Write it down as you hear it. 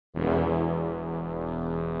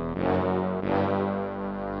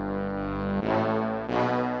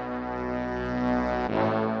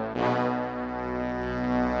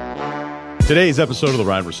Today's episode of the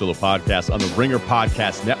Ryan Russillo Podcast on the Ringer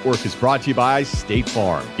Podcast Network is brought to you by State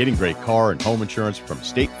Farm. Getting great car and home insurance from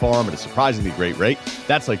State Farm at a surprisingly great rate.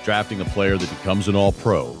 That's like drafting a player that becomes an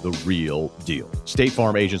all-pro, the real deal. State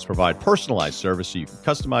Farm agents provide personalized service so you can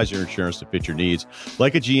customize your insurance to fit your needs.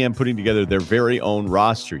 Like a GM putting together their very own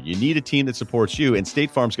roster. You need a team that supports you, and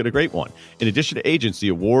State Farm's got a great one. In addition to agents, the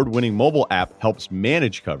award-winning mobile app helps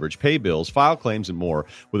manage coverage, pay bills, file claims, and more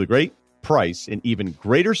with a great price and even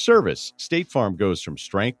greater service. State Farm goes from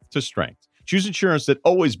strength to strength. Choose insurance that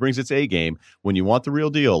always brings its A game. When you want the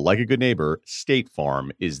real deal, like a good neighbor, State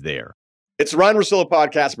Farm is there. It's the Ryan Russillo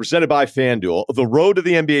Podcast presented by FanDuel. The road to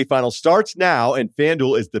the NBA Finals starts now, and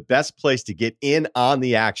FanDuel is the best place to get in on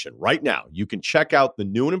the action. Right now, you can check out the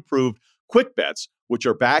new and improved Quick Bets, which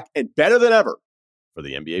are back and better than ever for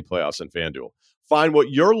the NBA playoffs on FanDuel. Find what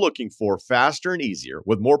you're looking for faster and easier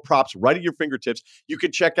with more props right at your fingertips. You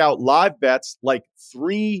can check out live bets like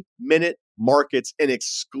 3-minute markets and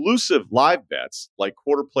exclusive live bets like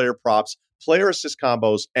quarter player props, player assist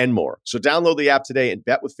combos, and more. So download the app today and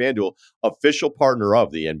bet with FanDuel, official partner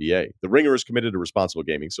of the NBA. The Ringer is committed to responsible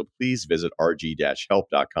gaming, so please visit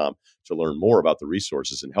rg-help.com to learn more about the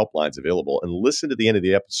resources and helplines available and listen to the end of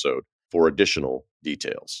the episode for additional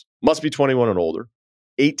details. Must be 21 and older.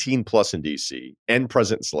 18 plus in DC and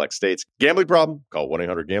present in select states. Gambling problem? Call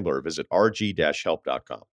 1-800-GAMBLER or visit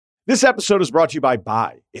rg-help.com. This episode is brought to you by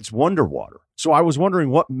Bai. It's Wonder Water. So I was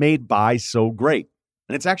wondering what made Bai so great.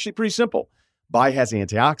 And it's actually pretty simple. Bai has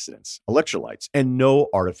antioxidants, electrolytes, and no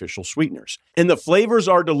artificial sweeteners. And the flavors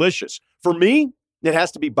are delicious. For me, it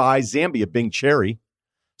has to be Bai Zambia Bing Cherry.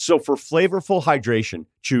 So for flavorful hydration,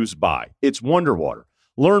 choose Bai. It's Wonder Water.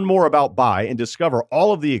 Learn more about Bai and discover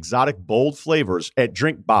all of the exotic, bold flavors at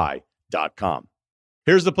drinkbai.com.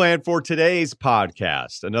 Here's the plan for today's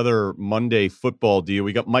podcast. Another Monday football deal.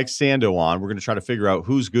 We got Mike Sando on. We're going to try to figure out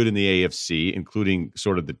who's good in the AFC, including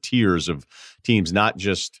sort of the tiers of teams, not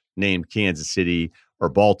just named Kansas City or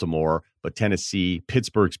Baltimore, but Tennessee,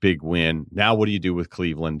 Pittsburgh's big win. Now, what do you do with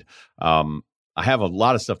Cleveland? I have a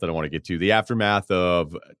lot of stuff that I want to get to. The aftermath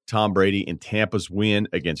of Tom Brady and Tampa's win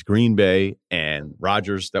against Green Bay and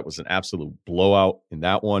Rodgers. That was an absolute blowout in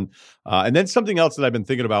that one. And then something else that I've been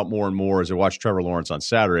thinking about more and more as I watch Trevor Lawrence on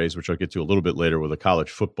Saturdays, which I'll get to a little bit later with a college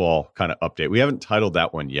football kind of update. We haven't titled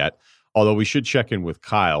that one yet, although we should check in with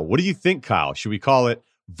Kyle. What do you think, Kyle? Should we call it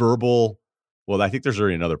verbal? Well, I think there's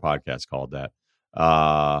already another podcast called that.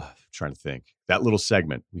 Trying to think. That little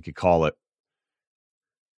segment, we could call it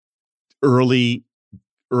early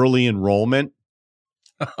enrollment.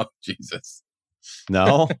 Oh, Jesus.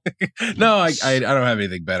 No? No, I don't have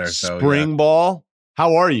anything better. So Spring ball.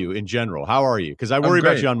 How are you in general? How are you? Because I worry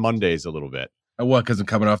about great. you on Mondays a little bit. What, because I'm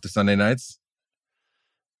coming off the Sunday nights?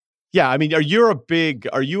 Yeah, I mean, are you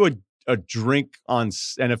a drink on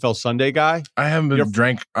NFL Sunday guy? I haven't been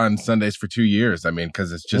drank on Sundays for 2 years. I mean,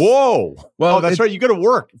 because it's just... Whoa! Well, that's right. You got to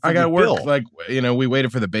work. I got to work. Like, we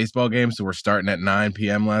waited for the baseball game, so we're starting at 9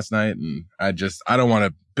 p.m. last night, and I don't want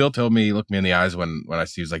to... Bill told me, he looked me in the eyes when I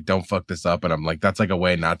see, he was like, don't fuck this up, and I'm like, that's like a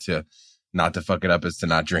way not to fuck it up is to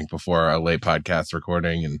not drink before a late podcast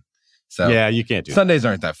recording, and so... Yeah, you can't do Sundays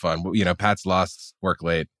aren't that fun. Pat's lost, work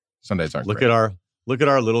late. Sundays aren't Look at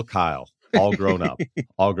our little Kyle. All grown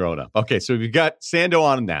up. Okay, so we've got Sando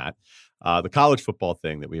on that. The college football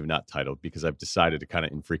thing that we have not titled because I've decided to kind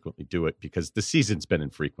of infrequently do it because the season's been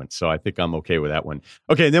infrequent. So I think I'm okay with that one.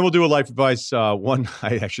 Okay, and then we'll do a life advice one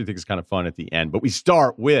I actually think is kind of fun at the end. But we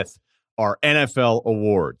start with our NFL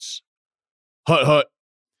awards. Hut.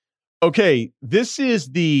 Okay, this is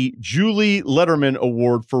the Julie Letterman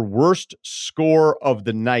Award for Worst Score of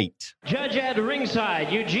the Night. Judge at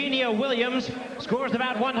ringside, Eugenia Williams scores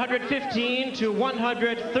about 115 to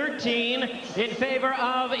 113 in favor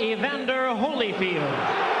of Evander Holyfield.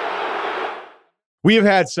 We have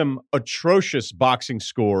had some atrocious boxing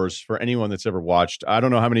scores for anyone that's ever watched. I don't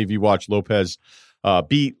know how many of you watched Lopez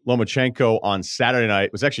beat Lomachenko on Saturday night.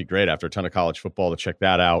 It was actually great after a ton of college football to check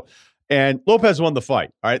that out. And Lopez won the fight.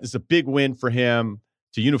 All right. This is a big win for him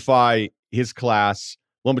to unify his class.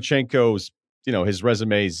 Lomachenko's, his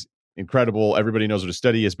resume is incredible. Everybody knows what his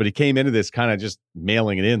study is, but he came into this kind of just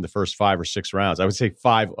mailing it in the first 5 or 6 rounds. I would say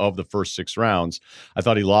 5 of the first 6 rounds. I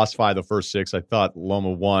thought he lost 5 of the first 6. I thought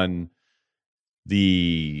Loma won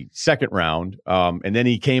the second round. And then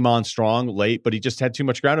he came on strong late, but he just had too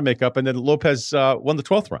much ground to make up. And then Lopez won the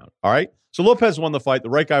 12th round. All right. So Lopez won the fight. The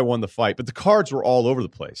right guy won the fight, but the cards were all over the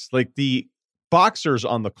place. Like the boxers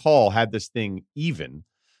on the call had this thing even,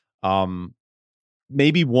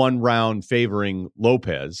 maybe 1 round favoring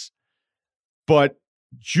Lopez, but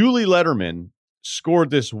Julie Letterman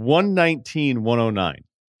scored this 119-109.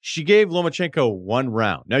 She gave Lomachenko 1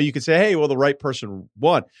 round. Now you could say, hey, well, the right person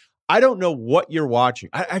won. I don't know what you're watching.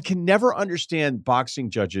 I can never understand boxing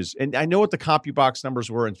judges. And I know what the CompuBox numbers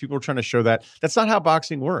were, and people are trying to show that. That's not how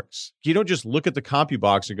boxing works. You don't just look at the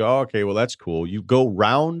CompuBox and go, oh, okay, well, that's cool. You go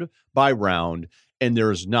round by round, and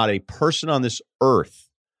there's not a person on this earth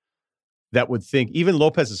that would think, even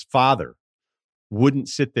Lopez's father wouldn't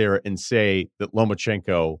sit there and say that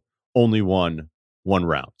Lomachenko only won 1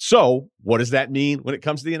 round. So what does that mean when it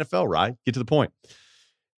comes to the NFL, Rye? Get to the point.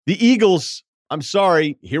 The Eagles, I'm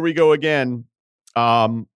sorry, here we go again.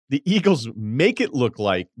 The Eagles make it look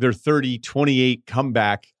like their 30-28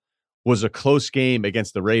 comeback was a close game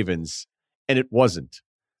against the Ravens, and it wasn't.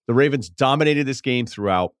 The Ravens dominated this game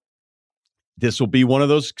throughout. This will be one of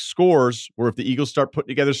those scores where if the Eagles start putting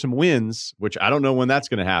together some wins, which I don't know when that's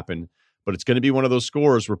going to happen, but it's going to be one of those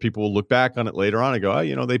scores where people will look back on it later on and go,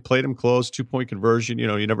 oh, they played them close, 2-point conversion.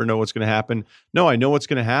 You never know what's going to happen. No, I know what's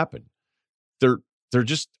going to happen. They're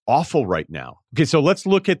just awful right now. Okay, so let's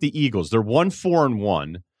look at the Eagles. They're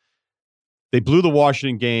 1-4-1. They blew the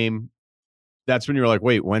Washington game. That's when you're like,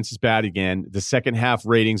 wait, Wentz is bad again. The second half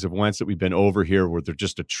ratings of Wentz that we've been over here where they're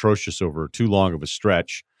just atrocious over too long of a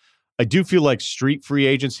stretch. I do feel like street free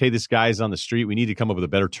agents, hey, this guy is on the street. We need to come up with a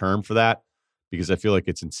better term for that because I feel like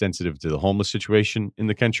it's insensitive to the homeless situation in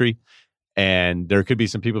the country. And there could be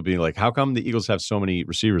some people being like, how come the Eagles have so many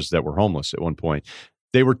receivers that were homeless at one point?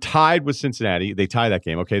 They were tied with Cincinnati. They tie that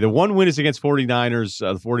game. Okay, the one win is against 49ers,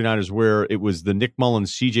 the 49ers where it was the Nick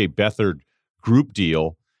Mullins, C.J. Beathard group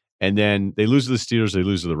deal. And then they lose to the Steelers. They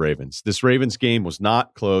lose to the Ravens. This Ravens game was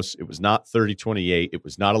not close. It was not 30-28. It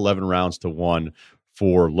was not 11 rounds to 1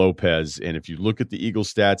 for Lopez. And if you look at the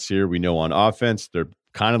Eagles stats here, we know on offense, they're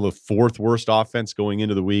kind of the 4th worst offense going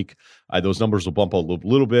into the week. Those numbers will bump a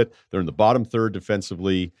little bit. They're in the bottom 3rd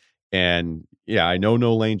defensively. And yeah, I know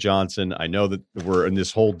no Lane Johnson. I know that we're in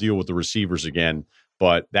this whole deal with the receivers again,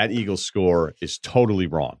 but that Eagles score is totally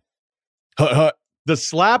wrong. The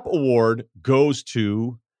Slap Award goes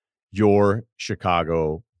to your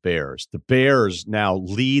Chicago Bears. The Bears now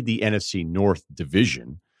lead the NFC North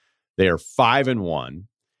division. They are 5-1.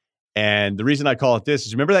 And the reason I call it this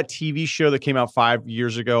is remember that TV show that came out 5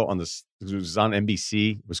 years ago it was on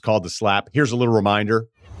NBC. It was called The Slap. Here's a little reminder.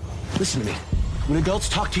 Listen to me. When adults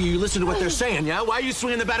talk to you, you listen to what they're saying, yeah? Why are you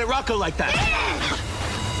swinging the bat at Rocco like that?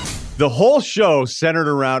 The whole show centered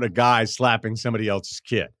around a guy slapping somebody else's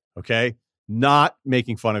kid, okay? Not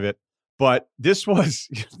making fun of it. But this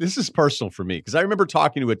is personal for me because I remember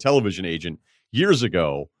talking to a television agent years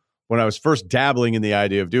ago when I was first dabbling in the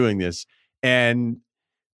idea of doing this. And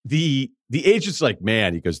the agent's like,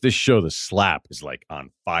 man, he goes, this show, The Slap, is like on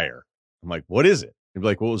fire. I'm like, what is it? He'd be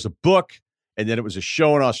like, well, it was a book. And then it was a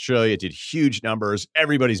show in Australia. It did huge numbers.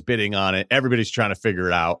 Everybody's bidding on it. Everybody's trying to figure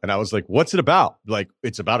it out. And I was like, what's it about? Like,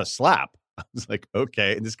 it's about a slap. I was like,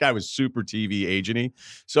 okay. And this guy was super TV agenty.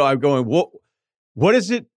 So I'm going, what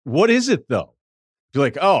is it? What is it though? You're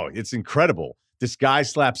like, oh, it's incredible. This guy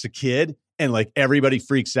slaps a kid and like everybody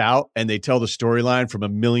freaks out and they tell the storyline from a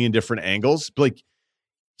million different angles. Be like,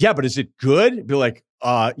 yeah, but is it good? Be like,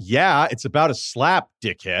 yeah, it's about a slap,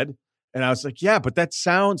 dickhead. And I was like, yeah, but that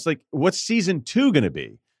sounds like, what's season 2 going to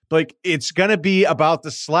be? Like, it's going to be about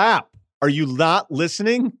the slap. Are you not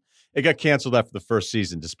listening? It got canceled after the first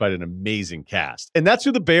season, despite an amazing cast. And that's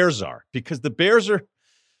who the Bears are, because the Bears are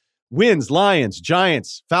wins, Lions,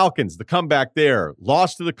 Giants, Falcons, the comeback there,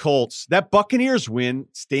 lost to the Colts. That Buccaneers win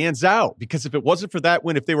stands out because if it wasn't for that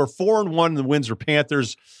win, if they were 4-1, the wins were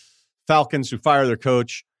Panthers, Falcons, who fire their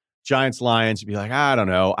coach, Giants, Lions, you'd be like, I don't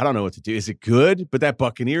know what to do. Is it good? But that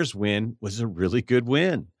Buccaneers win was a really good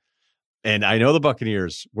win. And I know the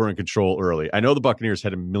Buccaneers were in control early. I know the Buccaneers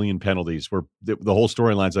had a million penalties where the whole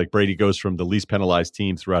storyline's like Brady goes from the least penalized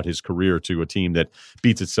team throughout his career to a team that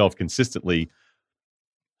beats itself consistently.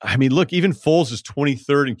 I mean, look, even Foles is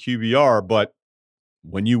 23rd in QBR, but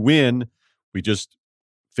when you win, we just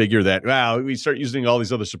figure that, we start using all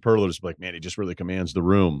these other superlatives like, man, he just really commands the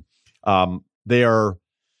room. They are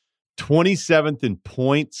 27th in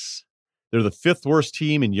points. They're the 5th worst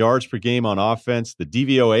team in yards per game on offense. The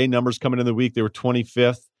DVOA numbers coming in the week, they were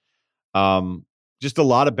 25th. Just a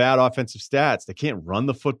lot of bad offensive stats. They can't run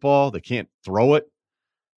the football. They can't throw it.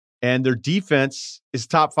 And their defense is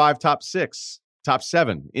top 5, top 6, top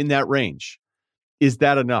 7 in that range. Is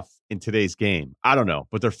that enough in today's game? I don't know,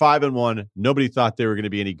 but they're 5-1. Nobody thought they were going to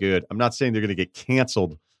be any good. I'm not saying they're going to get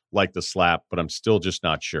canceled like the slap, but I'm still just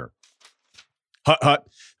not sure. Hut.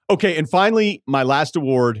 Okay, and finally, my last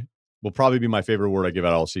award will probably be my favorite award I give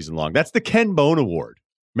out all season long. That's the Ken Bone Award.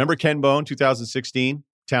 Remember Ken Bone, 2016,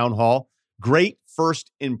 Town Hall? Great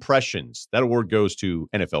first impressions. That award goes to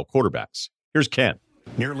NFL quarterbacks. Here's Ken.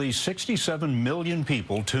 Nearly 67 million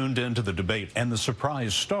people tuned into the debate, and the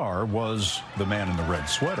surprise star was the man in the red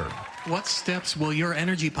sweater. What steps will your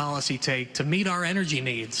energy policy take to meet our energy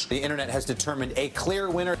needs? The internet has determined a clear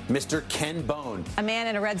winner, Mr. Ken Bone. A man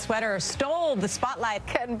in a red sweater stole the spotlight.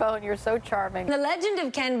 Ken Bone, you're so charming. The legend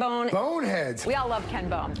of Ken Bone. Boneheads. We all love Ken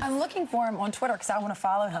Bone. I'm looking for him on Twitter because I want to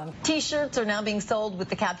follow him. T-shirts are now being sold with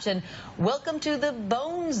the caption, "Welcome to the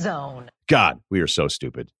Bone Zone." God, we are so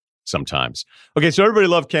stupid sometimes. Okay, so everybody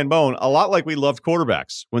loved Ken Bone, a lot like we loved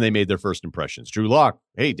quarterbacks when they made their first impressions. Drew Lock,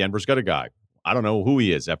 hey, Denver's got a guy. I don't know who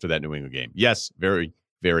he is after that New England game. Yes, very,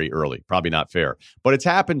 very early. Probably not fair. But it's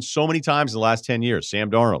happened so many times in the last 10 years.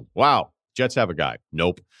 Sam Darnold. Wow. Jets have a guy.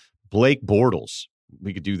 Nope. Blake Bortles.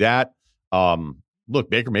 We could do that.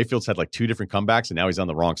 Look, Baker Mayfield's had like 2 different comebacks, and now he's on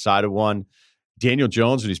the wrong side of one. Daniel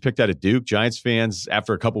Jones, when he's picked out of Duke, Giants fans,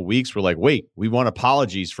 after a couple weeks, were like, wait, we want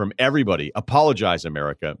apologies from everybody. Apologize,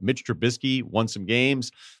 America. Mitch Trubisky won some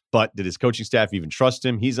games, but did his coaching staff even trust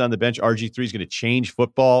him? He's on the bench. RG3 is going to change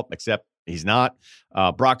football, except he's not.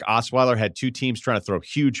 Brock Osweiler had 2 teams trying to throw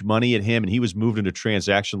huge money at him, and he was moved into a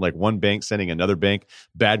transaction like one bank sending another bank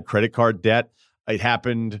bad credit card debt. It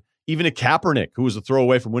happened even to Kaepernick, who was a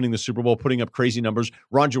throwaway from winning the Super Bowl, putting up crazy numbers.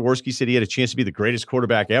 Ron Jaworski said he had a chance to be the greatest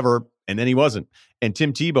quarterback ever, and then he wasn't. And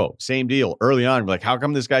Tim Tebow, same deal. Early on, we're like, how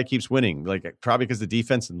come this guy keeps winning? Like, probably because of the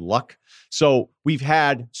defense and luck. So we've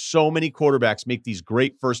had so many quarterbacks make these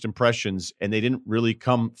great first impressions, and they didn't really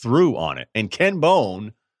come through on it. And Ken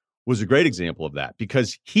Bone was a great example of that,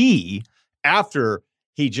 because he, after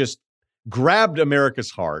he just grabbed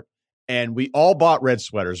America's heart, and we all bought red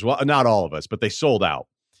sweaters. Well, not all of us, but they sold out.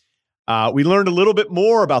 We learned a little bit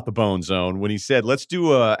more about the Bone Zone when he said, let's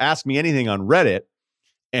do Ask Me Anything on Reddit.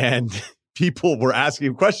 And people were asking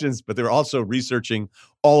him questions, but they were also researching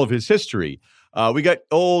all of his history. We got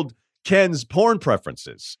old Ken's porn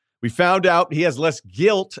preferences. We found out he has less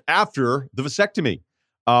guilt after the vasectomy.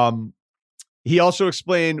 He also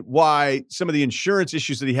explained why some of the insurance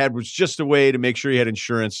issues that he had was just a way to make sure he had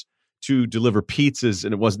insurance to deliver pizzas,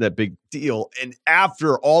 and it wasn't that big deal. And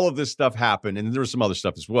after all of this stuff happened, and there was some other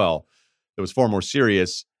stuff as well that was far more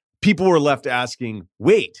serious, people were left asking,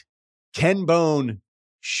 wait, Ken Bone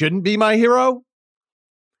shouldn't be my hero?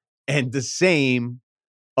 And the same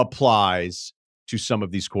applies to some of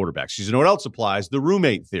these quarterbacks. You know what else applies? The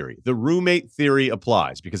roommate theory. The roommate theory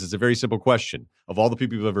applies because it's a very simple question. Of all the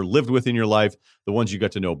people you've ever lived with in your life, the ones you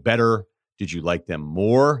got to know better, did you like them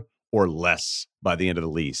more or less by the end of the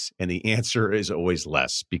lease? And the answer is always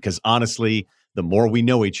less, because honestly, the more we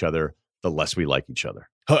know each other, the less we like each other.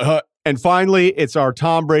 And finally, it's our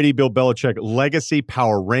Tom Brady, Bill Belichick legacy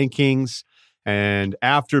power rankings. And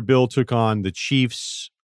after Bill took on the Chiefs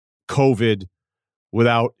COVID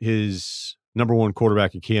without his number one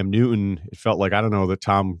quarterback in Cam Newton, it felt like, I don't know, that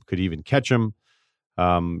Tom could even catch him.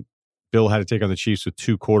 Bill had to take on the Chiefs with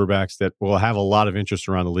 2 quarterbacks that will have a lot of interest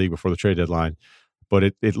around the league before the trade deadline.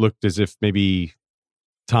 But it looked as if maybe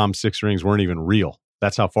Tom's 6 rings weren't even real.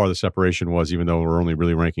 That's how far the separation was, even though we're only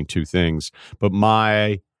really ranking 2 things. But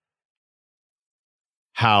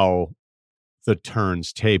how the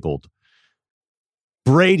turns tabled.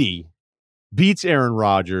 Brady beats Aaron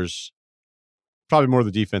Rodgers, probably more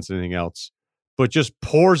the defense than anything else, but just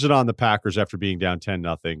pours it on the Packers after being down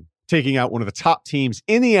 10-0, taking out one of the top teams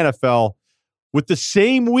in the NFL with the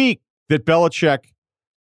same week that Belichick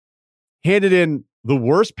handed in the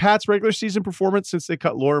worst Pats regular season performance since they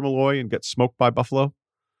cut Lawyer Malloy and got smoked by Buffalo.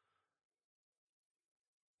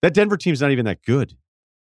 That Denver team's not even that good.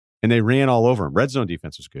 And they ran all over him. Red zone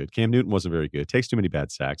defense was good. Cam Newton wasn't very good. Takes too many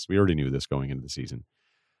bad sacks. We already knew this going into the season.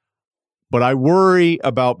 But I worry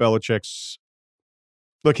about Belichick's...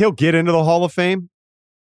 Look, he'll get into the Hall of Fame.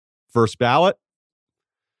 First ballot.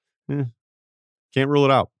 Can't rule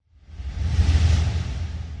it out.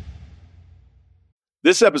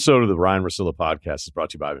 This episode of the Ryan Russillo podcast is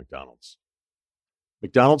brought to you by McDonald's.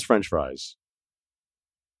 McDonald's French fries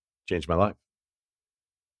changed my life.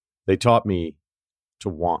 They taught me to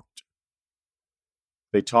want.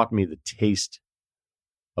 They taught me the taste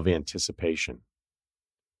of anticipation.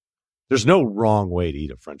 There's no wrong way to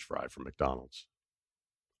eat a French fry from McDonald's,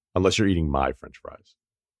 unless you're eating my French fries.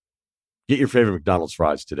 Get your favorite McDonald's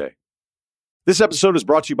fries today. This episode is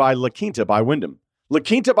brought to you by La Quinta by Wyndham. La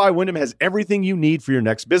Quinta by Wyndham has everything you need for your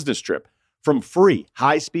next business trip. From free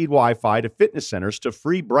high-speed Wi-Fi to fitness centers to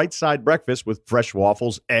free bright side breakfast with fresh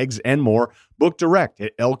waffles, eggs, and more. Book direct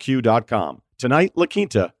at lq.com. Tonight, La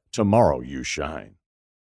Quinta. Tomorrow, you shine.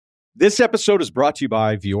 This episode is brought to you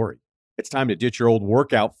by Viore. It's time to ditch your old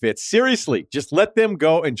workout fits. Seriously, just let them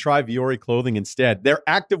go and try Viore clothing instead. Their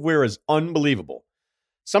activewear is unbelievable.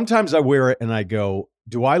 Sometimes I wear it and I go,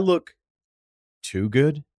 do I look too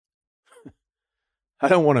good. I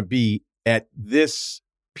don't want to be at this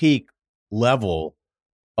peak level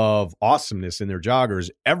of awesomeness in their joggers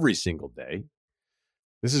every single day.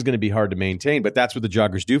 This is going to be hard to maintain, but that's what the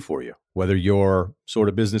joggers do for you. Whether you're sort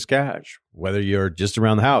of business cash, whether you're just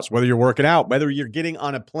around the house, whether you're working out, whether you're getting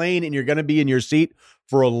on a plane and you're going to be in your seat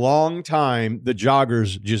for a long time, the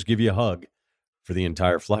joggers just give you a hug for the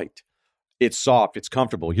entire flight. It's soft. It's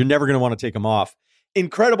comfortable. You're never going to want to take them off.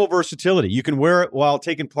 Incredible versatility. You can wear it while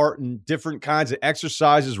taking part in different kinds of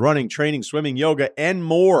exercises, running, training, swimming, yoga, and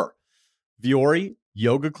more. Vuori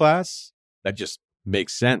yoga class, that just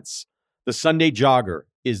makes sense. The Sunday Jogger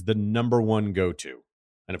is the number one go-to.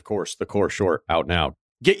 And of course, the Core Short out now.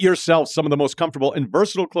 Get yourself some of the most comfortable and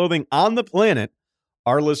versatile clothing on the planet.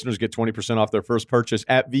 Our listeners get 20% off their first purchase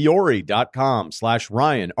at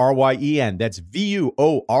vuori.com/Ryan, R-Y-E-N. That's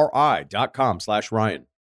VUORI.com/Ryan.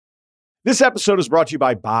 This episode is brought to you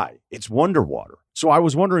by Bai. It's Wonder Water. So I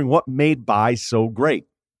was wondering what made Bai so great.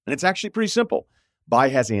 And it's actually pretty simple. Bai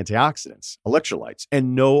has antioxidants, electrolytes,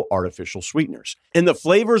 and no artificial sweeteners. And the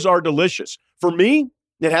flavors are delicious. For me,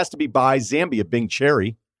 it has to be Bai Zambia Bing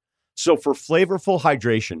Cherry. So for flavorful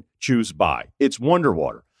hydration, choose Bai. It's Wonder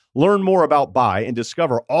Water. Learn more about Bai and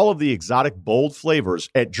discover all of the exotic, bold flavors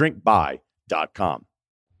at drinkbai.com.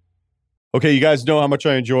 Okay, you guys know how much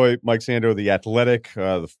I enjoy Mike Sando, the athletic,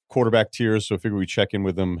 the quarterback tiers, so I figure we check in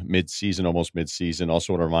with him mid-season, almost mid-season.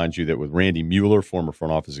 Also want to remind you that with Randy Mueller, former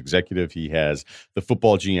front office executive, he has the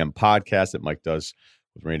Football GM podcast that Mike does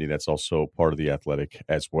with Randy. That's also part of the athletic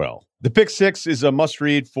as well. The Pick Six is a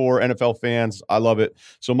must-read for NFL fans. I love it.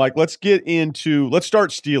 So, Mike, let's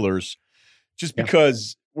start Steelers, just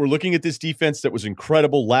because we're looking at this defense that was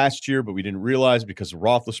incredible last year, but we didn't realize because of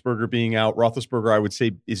Roethlisberger being out. Roethlisberger, I would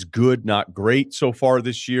say, is good, not great so far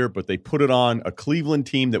this year, but they put it on a Cleveland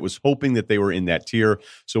team that was hoping that they were in that tier.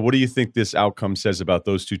 So what do you think this outcome says about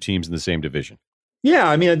those two teams in the same division? Yeah,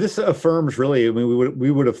 I mean, this affirms really, I mean, we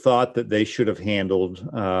would have thought that they should have handled,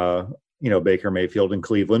 Baker Mayfield in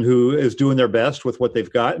Cleveland, who is doing their best with what they've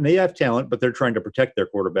got. And they have talent, but they're trying to protect their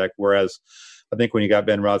quarterback, whereas I think when you got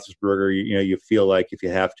Ben Roethlisberger, you feel like if you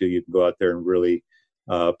have to, you can go out there and really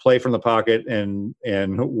play from the pocket and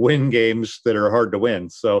win games that are hard to win.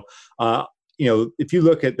 So, if you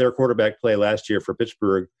look at their quarterback play last year for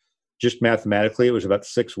Pittsburgh, just mathematically, it was about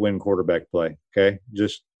 6-win quarterback play. Okay,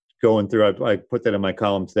 just going through, I put that in my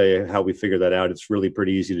column today, how we figure that out. It's really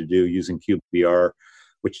pretty easy to do using QBR,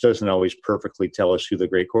 which doesn't always perfectly tell us who the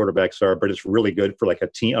great quarterbacks are, but it's really good for like a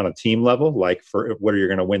team on a team level, like for whether you're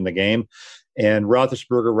going to win the game. And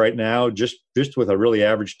Roethlisberger right now, just with a really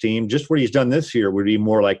average team, just what he's done this year would be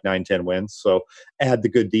more like 9-10 wins. So add the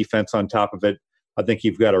good defense on top of it. I think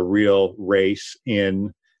you've got a real race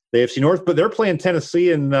in the AFC North, but they're playing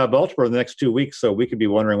Tennessee and Baltimore in the next 2 weeks. So we could be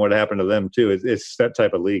wondering what happened to them too. It's that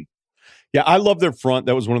type of league. Yeah, I love their front.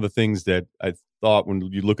 That was one of the things that I thought when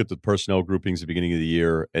you look at the personnel groupings at the beginning of the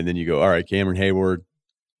year, and then you go, all right, Cameron Hayward,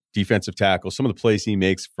 defensive tackle. Some of the plays he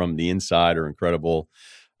makes from the inside are incredible.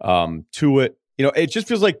 Tuitt, it just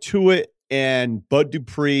feels like Tuitt and Bud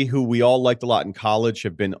Dupree, who we all liked a lot in college,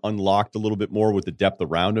 have been unlocked a little bit more with the depth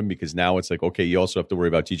around him, because now it's like, okay, you also have to worry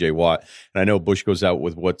about TJ Watt. And I know Bush goes out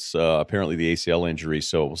with what's apparently the ACL injury,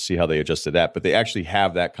 so we'll see how they adjust to that. But they actually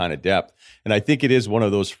have that kind of depth. And I think it is one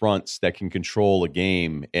of those fronts that can control a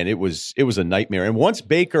game. And it was a nightmare. And once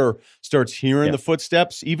Baker starts hearing the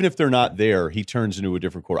footsteps, even if they're not there, he turns into a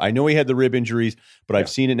different quarter. I know he had the rib injuries, but I've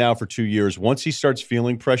seen it now for 2 years. Once he starts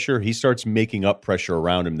feeling pressure, he starts making up pressure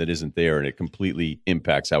around him that isn't there, and it completely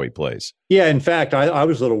impacts how he plays. Yeah, in fact, I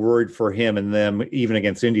was a little worried for him and them, even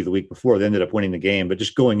against Indy the week before. They ended up winning the game, but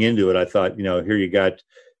just going into it, I thought, here you got,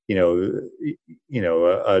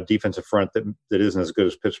 a defensive front that isn't as good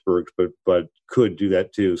as Pittsburgh's, but could do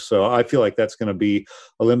that too. So I feel like that's going to be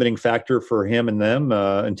a limiting factor for him and them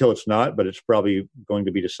until it's not, but it's probably going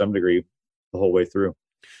to be to some degree the whole way through.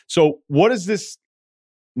 So what does this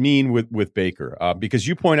mean with Baker? Because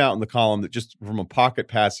you point out in the column that just from a pocket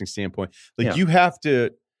passing standpoint, you have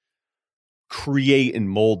to create and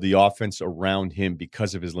mold the offense around him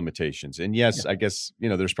because of his limitations. And yes, I guess,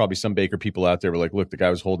 there's probably some Baker people out there who are like, look, the guy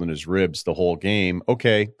was holding his ribs the whole game.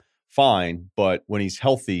 Okay, fine. But when he's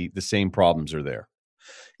healthy, the same problems are there.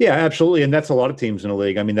 Yeah, absolutely. And that's a lot of teams in the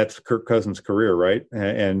league. I mean, that's Kirk Cousins' career, right?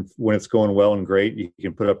 And when it's going well and great, you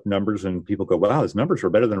can put up numbers and people go, wow, his numbers were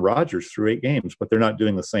better than Rodgers through 8 games, but they're not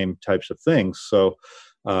doing the same types of things. So,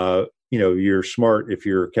 you're smart if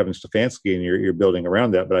you're Kevin Stefanski and you're building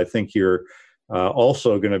around that. But I think you're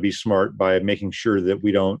also going to be smart by making sure that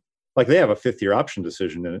we don't, like, they have a 5th-year option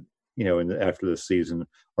decision in it, after this season.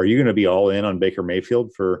 Are you going to be all in on Baker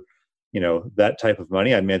Mayfield for that type of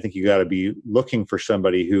money. I mean, I think you got to be looking for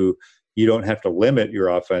somebody who you don't have to limit your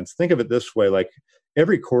offense. Think of it this way, like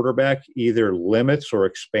every quarterback either limits or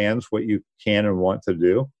expands what you can and want to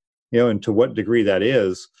do, and to what degree that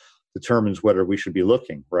is determines whether we should be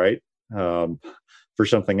looking, right, for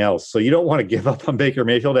something else. So you don't want to give up on Baker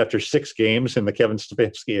Mayfield after 6 games in the Kevin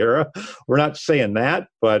Stefanski era. We're not saying that,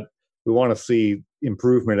 but we want to see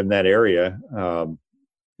improvement in that area,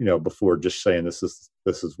 before just saying this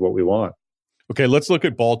is what we want. Okay, let's look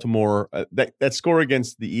at Baltimore. That score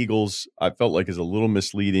against the Eagles, I felt like is a little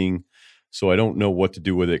misleading, so I don't know what to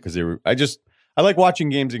do with it because I like watching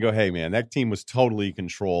games and go, hey man, that team was totally in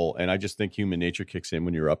control, and I just think human nature kicks in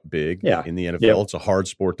when you're up big in the NFL. Yep. It's a hard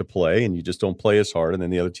sport to play, and you just don't play as hard, and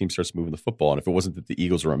then the other team starts moving the football. And if it wasn't that the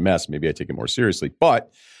Eagles are a mess, maybe I take it more seriously.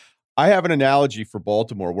 But I have an analogy for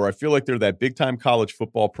Baltimore where I feel like they're that big-time college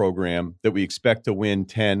football program that we expect to win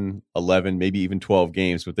 10, 11, maybe even 12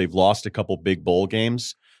 games, but they've lost a couple big bowl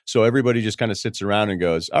games. So everybody just kind of sits around and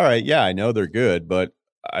goes, all right, yeah, I know they're good, but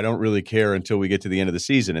I don't really care until we get to the end of the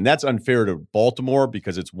season. And that's unfair to Baltimore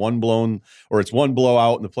because it's one blowout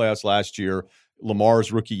in the playoffs last year.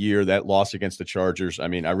 Lamar's rookie year, that loss against the Chargers. I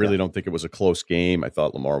mean, I really don't think it was a close game. I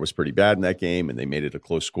thought Lamar was pretty bad in that game, and they made it a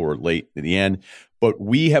close score late in the end. But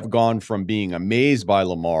we have gone from being amazed by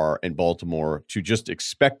Lamar in Baltimore to just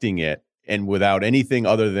expecting it and without anything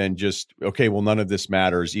other than just, okay, well, none of this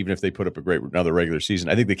matters, even if they put up another regular season.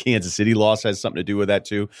 I think the Kansas City loss has something to do with that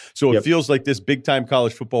too. So it feels like this big-time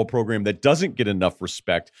college football program that doesn't get enough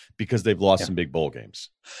respect because they've lost some big bowl games.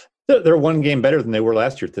 They're one game better than they were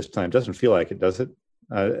last year at this time. Doesn't feel like it, does it?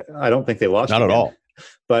 I don't think they lost. Not at all.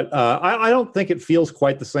 But I don't think it feels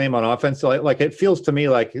quite the same on offense. Like it feels to me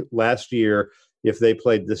like last year, if they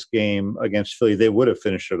played this game against Philly, they would have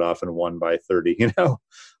finished it off and won by 30.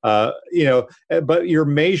 But you're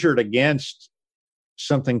measured against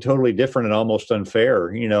something totally different and almost unfair.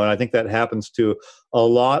 And I think that happens to a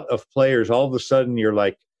lot of players. All of a sudden, you're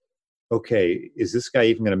like, okay, is this guy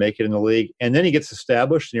even going to make it in the league? And then he gets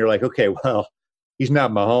established and you're like, okay, well, he's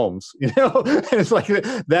not Mahomes, It's like,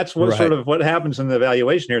 that's what sort of what happens in the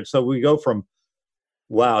evaluation here. And so we go from,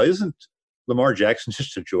 wow, isn't Lamar Jackson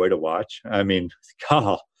just a joy to watch? I mean,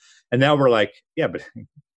 God. And now we're like, yeah, but he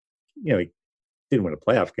didn't win a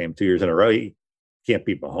playoff game 2 years in a row. He can't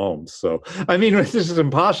beat Mahomes. So, I mean, this is an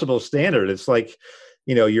impossible standard. It's like,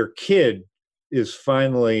 your kid is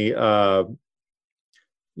finally,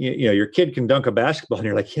 your kid can dunk a basketball, and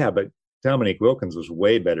you're like, yeah, but Dominique Wilkins was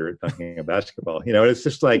way better at dunking a basketball. It's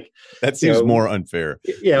just like that seems more unfair.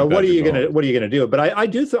 Yeah, what are you gonna do? But I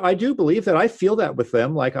do believe that. I feel that with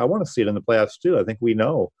them. Like I want to see it in the playoffs too. I think we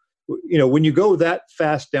know, when you go that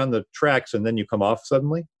fast down the tracks and then you come off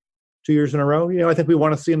suddenly 2 years in a row. I think we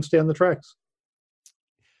want to see them stay on the tracks.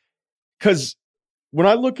 Because when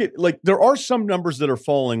I look at, there are some numbers that are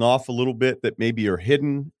falling off a little bit that maybe are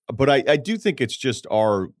hidden, but I do think it's just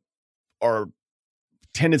our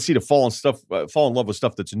tendency to fall in love with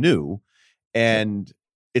stuff that's new, and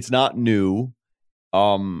it's not new.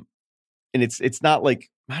 And it's not like,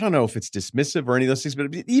 I don't know if it's dismissive or any of those things,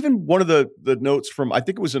 but even one of the notes from, I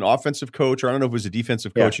think it was an offensive coach, or I don't know if it was a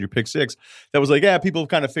defensive coach in your pick six, that was like, yeah, people have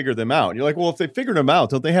kind of figured them out. And you're like, well, if they figured them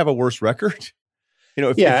out, don't they have a worse record?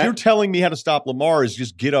 If you're telling me how to stop Lamar is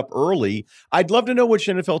just get up early, I'd love to know which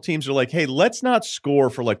NFL teams are like, hey, let's not score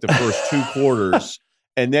for like the first 2 quarters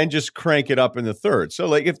and then just crank it up in the third. So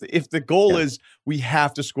like if the goal is we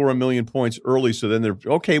have to score 1 million points early, so then they're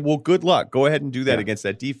okay, well, good luck. Go ahead and do that against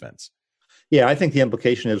that defense. Yeah, I think the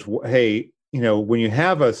implication is, hey, when you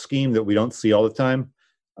have a scheme that we don't see all the time,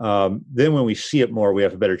 then when we see it more, we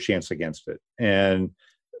have a better chance against it. And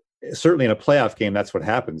certainly in a playoff game, that's what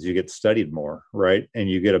happens. You get studied more, right? And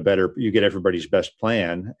you get everybody's best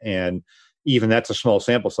plan. And even that's a small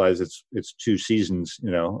sample size. It's 2 seasons,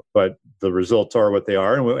 but the results are what they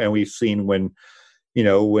are. And we've seen when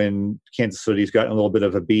Kansas City's gotten a little bit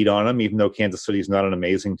of a beat on them, even though Kansas City's not an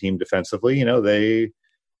amazing team defensively,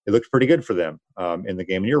 it looked pretty good for them in the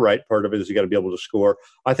game. And you're right. Part of it is you got to be able to score.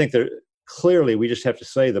 I think that clearly we just have to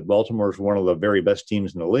say that Baltimore is one of the very best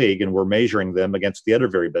teams in the league, and we're measuring them against the other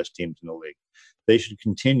very best teams in the league. They should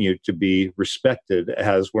continue to be respected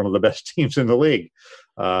as one of the best teams in the league.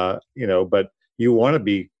 But you want to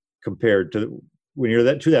be compared to, when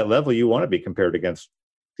you're to that level, you want to be compared against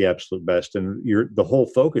the absolute best. And the whole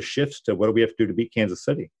focus shifts to, what do we have to do to beat Kansas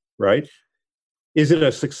City, right? Is it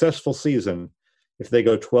a successful season if they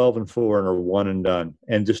go 12-4 and are one and done?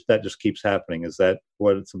 And that just keeps happening. Is that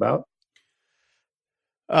what it's about?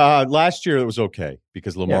 Last year it was okay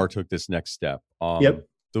because Lamar took this next step. There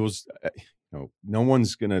was no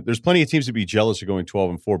one's gonna. There's plenty of teams to be jealous of going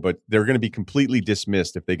 12-4, but they're going to be completely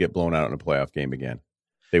dismissed if they get blown out in a playoff game again.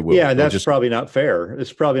 They will. Yeah, that's probably not fair.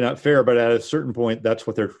 It's probably not fair, but at a certain point, that's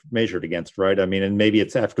what they're measured against, right? I mean, and maybe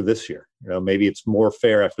it's after this year. Maybe it's more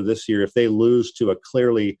fair after this year if they lose to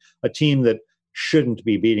a team that shouldn't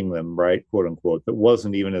be beating them, right, quote unquote, that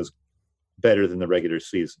wasn't even as better than the regular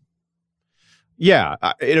season. Yeah,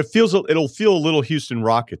 it'll feel a little Houston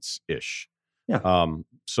Rockets ish. Yeah.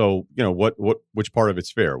 So which part of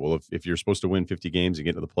it's fair? Well, if you're supposed to win 50 games and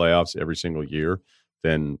get to the playoffs every single year,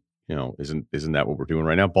 then isn't that what we're doing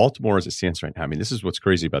right now? Baltimore, as it stands right now, I mean, this is what's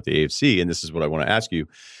crazy about the AFC, and this is what I want to ask you.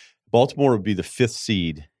 Baltimore would be the 5th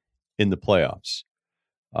seed in the playoffs.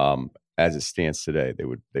 As it stands today,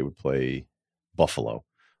 they would play Buffalo.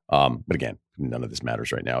 But again, none of this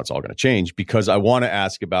matters right now. It's all going to change because I want to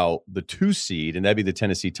ask about the 2 seed, and that'd be the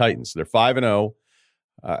Tennessee Titans. They're 5-0.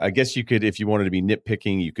 I guess you could, if you wanted to be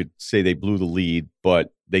nitpicking, you could say they blew the lead,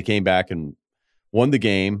 but they came back and won the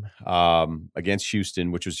game against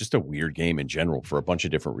Houston, which was just a weird game in general for a bunch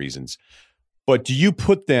of different reasons. But do you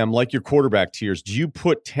put them, like your quarterback tiers, do you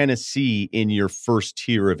put Tennessee in your first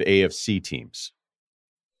tier of AFC teams?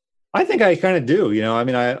 I think I kind of do. I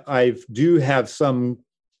mean, I do have some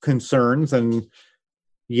concerns, and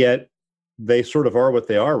yet they sort of are what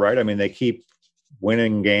they are, right? I mean, they keep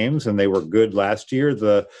winning games, and they were good last year.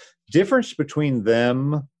 The difference between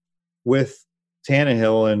them with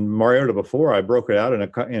Tannehill and Mariota before, I broke it out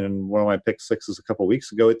in one of my pick sixes a couple of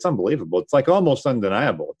weeks ago. It's unbelievable. It's like almost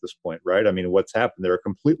undeniable at this point, right? I mean, what's happened? They're a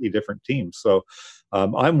completely different team. So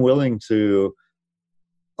I'm willing to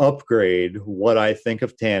upgrade what I think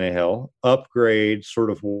of Tannehill, upgrade sort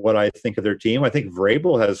of what I think of their team. I think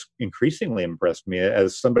Vrabel has increasingly impressed me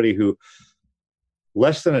as somebody who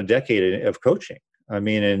less than a decade of coaching. I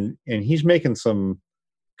mean, and he's making some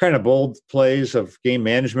kind of bold plays of game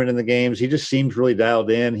management in the games. He just seems really dialed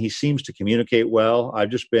in. He seems to communicate well. I've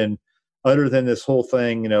just been, other than this whole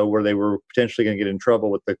thing, where they were potentially going to get in trouble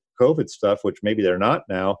with the COVID stuff, which maybe they're not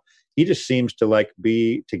now, he just seems to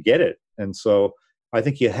get it. And so I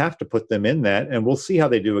think you have to put them in that, and we'll see how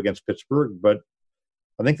they do against Pittsburgh, but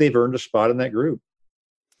I think they've earned a spot in that group.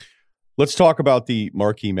 Let's talk about the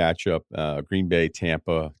marquee matchup, Green Bay,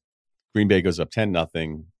 Tampa. Green Bay goes up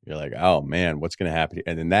 10-0. You're like, oh, man, what's going to happen?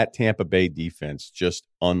 And then that Tampa Bay defense just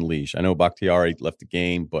unleashed. I know Bakhtiari left the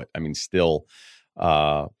game, but, I mean, still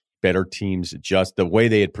better teams. Just the way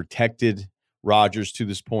they had protected Rodgers to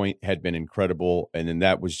this point had been incredible, and then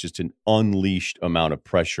that was just an unleashed amount of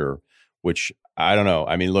pressure, which I don't know.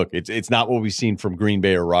 I mean, look, it's not what we've seen from Green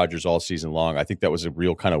Bay or Rodgers all season long. I think that was a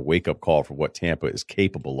real kind of wake-up call for what Tampa is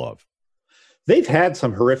capable of. They've had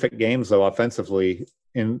some horrific games, though, offensively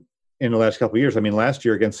in the last couple of years. I mean, last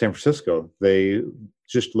year against San Francisco, they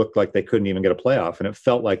just looked like they couldn't even get a playoff, and it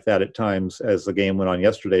felt like that at times as the game went on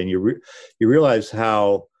yesterday. And you realize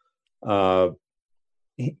how, I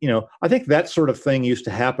think that sort of thing used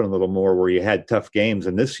to happen a little more where you had tough games.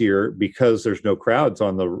 And this year, because there's no crowds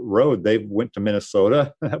on the road, they went to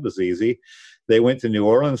Minnesota. That was easy. They went to New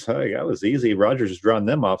Orleans. Hey, that was easy. Rodgers has drawn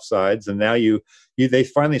them off sides. And now they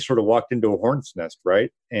finally sort of walked into a hornet's nest,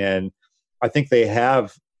 right? And I think they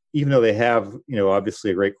have, even though they have,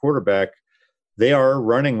 obviously a great quarterback, they are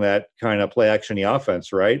running that kind of play action-y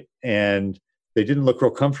offense, right? And they didn't look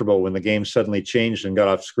real comfortable when the game suddenly changed and got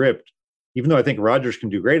off script. Even though I think Rodgers can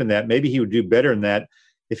do great in that, maybe he would do better in that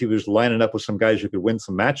if he was lining up with some guys who could win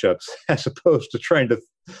some matchups, as opposed to trying to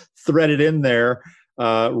thread it in there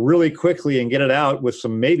really quickly and get it out with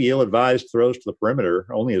some maybe ill-advised throws to the perimeter.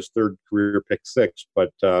 Only his 3rd career pick 6,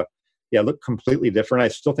 but look completely different. I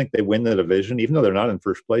still think they win the division, even though they're not in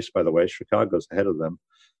first place, by the way. Chicago's ahead of them.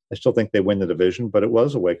 I still think they win the division, but it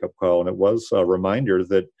was a wake-up call, and it was a reminder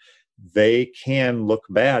that they can look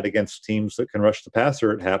bad against teams that can rush the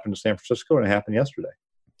passer. It happened to San Francisco, and it happened yesterday.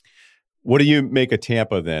 What do you make of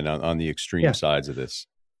Tampa then on the extreme sides of this?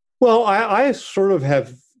 Well, I sort of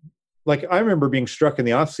have, I remember being struck in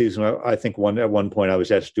the offseason. I think at one point I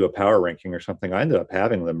was asked to do a power ranking or something. I ended up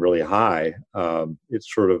having them really high. It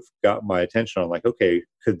sort of got my attention on okay,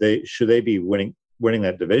 should they be winning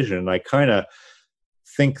that division? And I kind of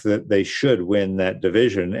think that they should win that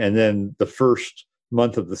division. And then the first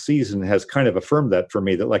month of the season has kind of affirmed that for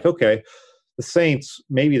me, that okay, the Saints,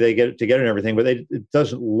 maybe they get it together and everything, but it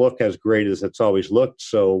doesn't look as great as it's always looked.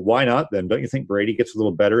 So why not then? Don't you think Brady gets a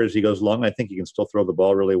little better as he goes along? I think he can still throw the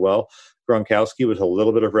ball really well. Gronkowski was a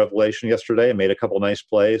little bit of revelation yesterday and made a couple nice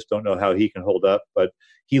plays. Don't know how he can hold up, but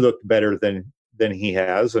he looked better than he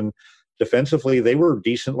has. And defensively, they were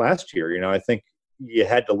decent last year. I think you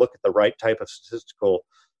had to look at the right type of statistical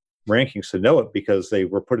rankings to know it, because they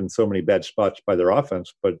were put in so many bad spots by their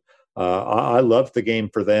offense. But I loved the game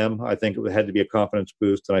for them. I think it had to be a confidence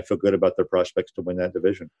boost, and I feel good about their prospects to win that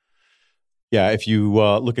division. Yeah, if you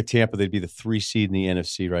look at Tampa, they'd be the 3 seed in the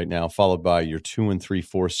NFC right now, followed by your 2 and 3,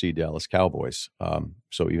 4 seed Dallas Cowboys.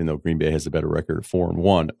 So even though Green Bay has a better record of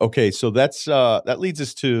 4-1, okay, so that leads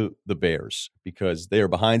us to the Bears because they are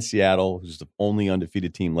behind Seattle, who's the only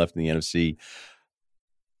undefeated team left in the NFC.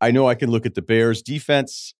 I know I can look at the Bears'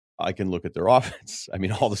 defense. I can look at their offense. I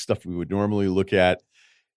mean, all the stuff we would normally look at.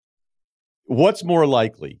 What's more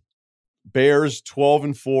likely? Bears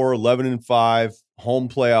 12-4, 11-5, home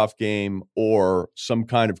playoff game, or some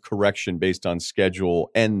kind of correction based on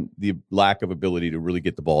schedule and the lack of ability to really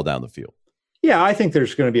get the ball down the field? Yeah, I think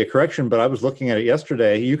there's going to be a correction, but I was looking at it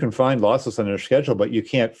yesterday. You can find losses on their schedule, but you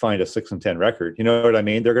can't find a 6-10 record. You know what I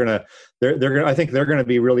mean? I think they're going to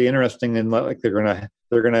be really interesting, and like they're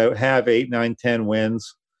going to have 8, 9, 10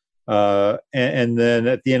 wins, and then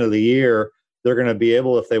at the end of the year, they're going to be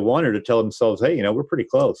able, if they wanted, to tell themselves, hey, we're pretty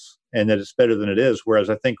close, and that it's better than it is. Whereas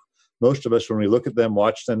I think most of us, when we look at them,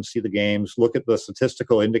 watch them, see the games, look at the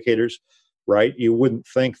statistical indicators, right? You wouldn't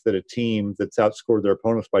think that a team that's outscored their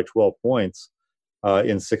opponents by 12 points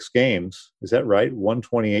in 6 games, is that right?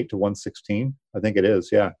 128-116, I think it is.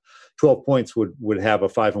 Yeah, 12 points would have a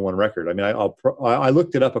 5-1 record. I mean, I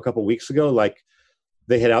looked it up a couple weeks ago, like.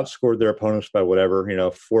 They had outscored their opponents by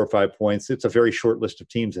 4 or 5 points. It's a very short list of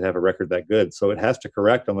teams that have a record that good. So it has to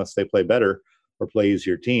correct unless they play better or play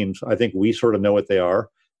easier teams. I think we sort of know what they are.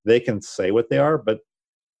 They can say what they are, but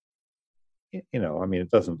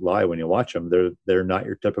it doesn't lie when you watch them. They're not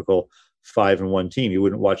your typical 5-1 team. You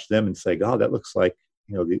wouldn't watch them and say, "God, that looks like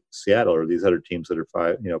the Seattle or these other teams that are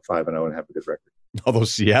 5-0 and have a good record." Although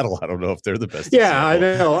Seattle, I don't know if they're the best. Yeah, I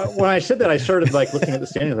know. When I said that, I started looking at the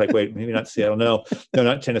standings, wait, maybe not Seattle. No,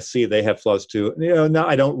 not Tennessee. They have flaws too. No,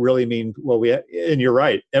 I don't really mean. Well, and you're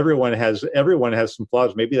right. Everyone has some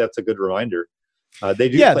flaws. Maybe that's a good reminder. They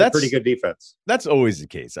do play pretty good defense. That's always the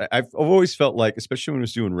case. I've always felt like, especially when I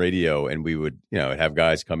was doing radio, and we would have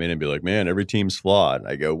guys come in and be like, "Man, every team's flawed."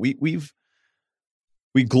 I go, we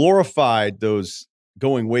glorified those.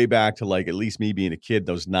 Going way back to at least me being a kid,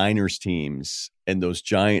 those Niners teams and those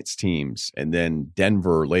Giants teams, and then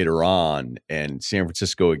Denver later on, and San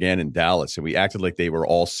Francisco again, and Dallas, and we acted like they were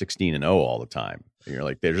all 16-0 all the time. And you're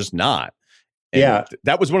like, they're just not. And yeah,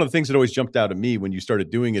 that was one of the things that always jumped out at me when you started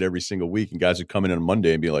doing it every single week, and guys would come in on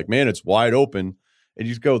Monday and be like, "Man, it's wide open," and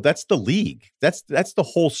you go, "That's the league. That's the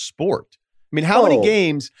whole sport." I mean, how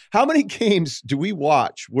many games do we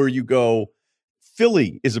watch where you go?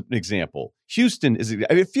 Philly is an example. Houston is.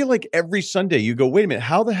 I feel like every Sunday you go, wait a minute,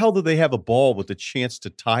 how the hell do they have a ball with a chance to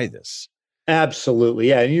tie this? Absolutely,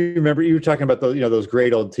 yeah. And you remember you were talking about those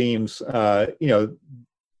great old teams.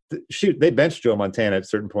 Shoot, they benched Joe Montana at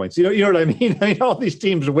certain points. You know what I mean? I mean, all these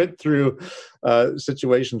teams went through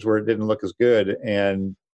situations where it didn't look as good,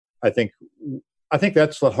 and I think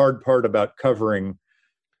that's the hard part about covering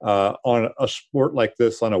on a sport like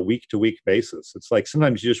this on a week-to-week basis. It's like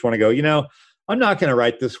sometimes you just want to go, I'm not going to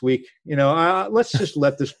write this week. Let's just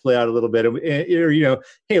let this play out a little bit.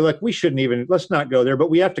 Hey, look, let's not go there, but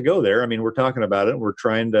we have to go there. I mean, we're talking about it. And we're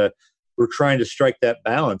trying to strike that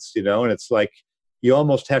balance, and it's like you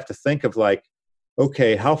almost have to think of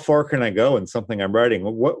okay, how far can I go in something I'm writing?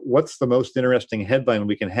 What's the most interesting headline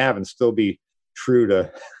we can have and still be true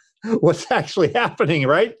to what's actually happening,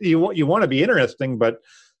 right? You want to be interesting, but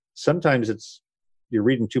sometimes you're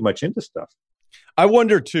reading too much into stuff. I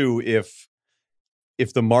wonder too if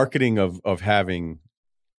the marketing of having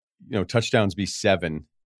touchdowns be 7,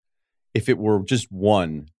 if it were just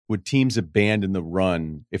 1, would teams abandon the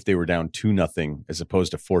run if they were down 2-0 as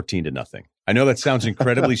opposed to 14-0? I know that sounds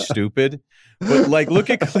incredibly stupid, but look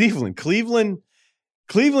at Cleveland. Cleveland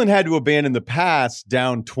had to abandon the pass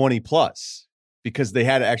down 20+ because they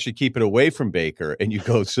had to actually keep it away from Baker. And you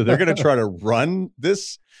go, so they're going to try to run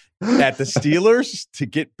this at the Steelers to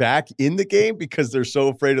get back in the game because they're so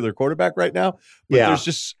afraid of their quarterback right now. But yeah.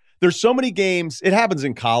 There's so many games. It happens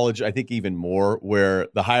in college, I think even more, where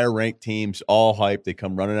the higher ranked teams all hype. They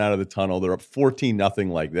come running out of the tunnel. They're up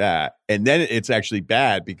 14-0 like that. And then it's actually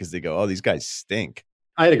bad because they go, oh, these guys stink.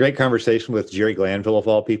 I had a great conversation with Jerry Glanville of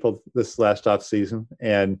all people this last off season.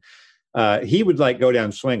 And he would go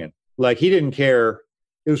down swinging. He didn't care.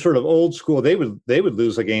 It was sort of old school. They would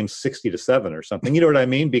lose a game 60-7 or something. You know what I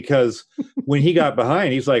mean? Because when he got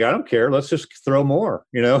behind, he's like, I don't care. Let's just throw more,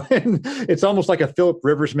 And it's almost like a Phillip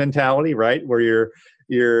Rivers mentality, right? Where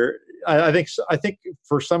I think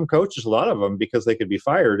for some coaches, a lot of them, because they could be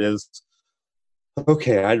fired, is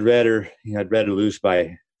okay. I'd rather lose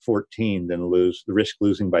by 14 than risk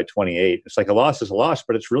losing by 28. It's like a loss is a loss,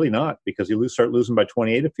 but it's really not, because you start losing by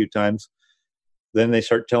 28 a few times. then they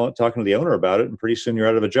start talking to the owner about it, and pretty soon you're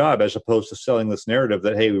out of a job, as opposed to selling this narrative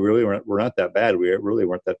that, hey, we're not that bad. We really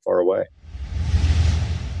weren't that far away.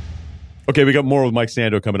 Okay, we got more with Mike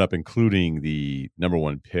Sando coming up, including the number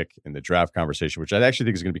one pick in the draft conversation, which I actually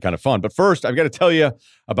think is going to be kind of fun. But first, I've got to tell you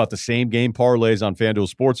about the same game parlays on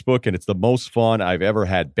FanDuel Sportsbook, and it's the most fun I've ever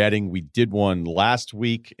had betting. We did one last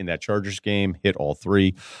week in that Chargers game, hit all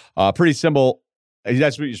three. Pretty simple.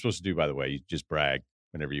 That's what you're supposed to do, by the way. You just brag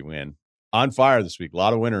whenever you win. On fire this week. A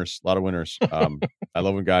lot of winners. I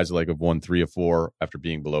love when guys have won 3 of 4 after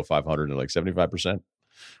being below 500 and 75%.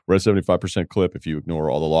 We're at 75% clip if you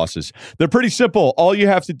ignore all the losses. They're pretty simple. All you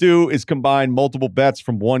have to do is combine multiple bets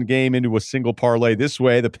from one game into a single parlay. This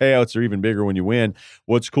way, the payouts are even bigger when you win.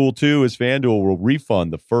 What's cool, too, is FanDuel will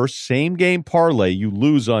refund the first same-game parlay you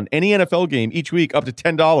lose on any NFL game each week up to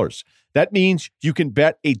 $10. That means you can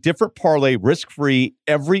bet a different parlay risk-free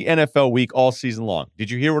every NFL week all season long.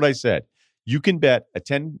 Did you hear what I said? You can bet a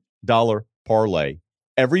 $10 parlay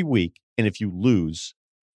every week, and if you lose,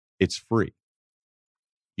 it's free.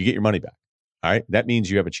 You get your money back. All right. That means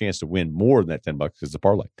you have a chance to win more than that $10 because it's a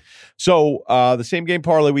parlay. So the same game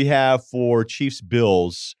parlay we have for Chiefs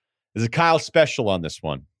Bills is a Kyle special on this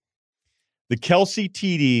one. The Kelsey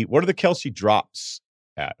TD. What are the Kelsey drops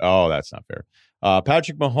at? Oh, that's not fair.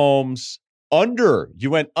 Patrick Mahomes under. You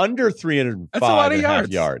went under 305. That's a lot of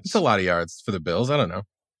yards. It's a lot of yards for the Bills. I don't know.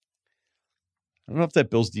 I don't know if that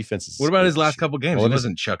Bills defense is. What about his last couple games? He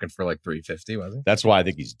wasn't chucking for 350, was he? That's why I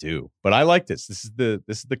think he's due. But I like this. This is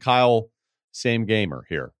the Kyle same gamer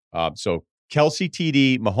here. So Kelsey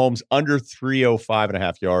TD, Mahomes under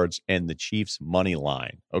 305.5 yards, and the Chiefs money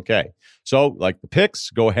line. Okay. So like the picks,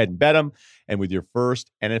 go ahead and bet them. And with your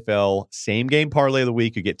first NFL same game parlay of the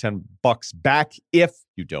week, you get $10 back if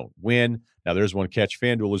you don't win. Now, there's one catch.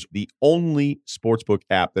 FanDuel is the only sportsbook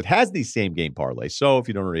app that has these same game parlays. So if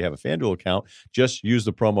you don't already have a FanDuel account, just use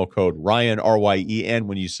the promo code Ryan, RYEN,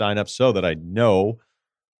 when you sign up so that I know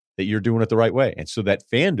that you're doing it the right way. And so that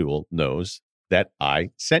FanDuel knows that I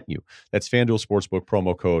sent you. That's FanDuel Sportsbook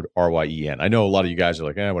promo code RYEN. I know a lot of you guys are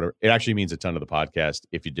like, whatever. It actually means a ton to the podcast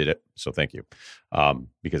if you did it. So thank you.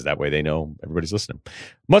 Because that way they know everybody's listening.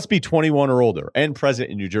 Must be 21 or older and present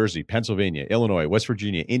in New Jersey, Pennsylvania, Illinois, West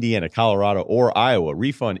Virginia, Indiana, Colorado, or Iowa.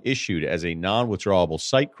 Refund issued as a non-withdrawable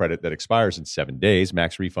site credit that expires in 7 days.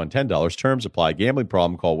 Max refund $10. Terms apply. Gambling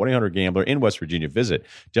problem? Call 1-800-GAMBLER. In West Virginia, visit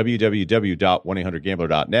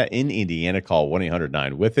www.1800gambler.net. In Indiana, call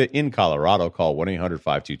 1-800-9-WITH-IT. In Colorado, call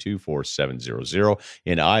 1-800-522-4700.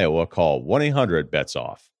 In Iowa, call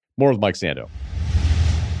 1-800-BETS-OFF. More with Mike Sando.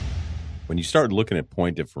 When you start looking at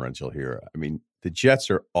point differential here, I mean, the Jets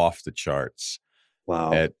are off the charts.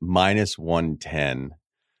 Wow. At minus 110.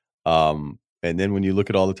 And then when you look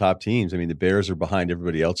at all the top teams, I mean, the Bears are behind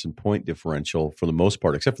everybody else in point differential for the most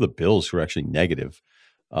part, except for the Bills, who are actually negative.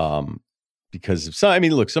 Because of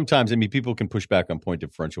sometimes, people can push back on point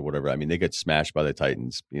differential, whatever. I mean, they get smashed by the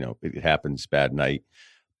Titans. It happens, bad night.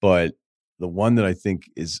 But the one that I think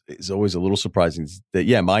is always a little surprising is that,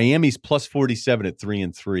 Miami's plus 47 at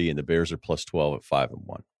 3-3, and the Bears are plus 12 at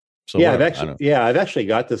 5-1. So I've actually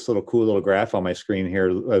got this cool little graph on my screen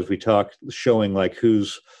here as we talk, showing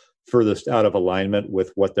who's furthest out of alignment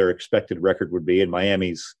with what their expected record would be. And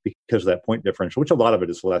Miami's, because of that point differential, which a lot of it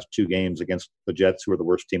is the last 2 games against the Jets, who are the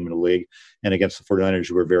worst team in the league, and against the 49ers,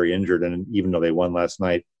 who were very injured. And even though they won last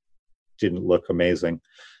night, didn't look amazing.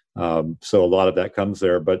 So a lot of that comes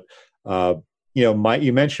there. But,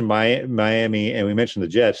 you mentioned Miami, and we mentioned the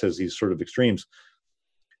Jets as these sort of extremes.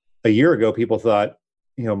 A year ago, people thought,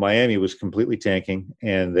 Miami was completely tanking,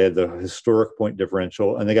 and they had the historic point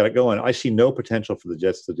differential, and they got it going. I see no potential for the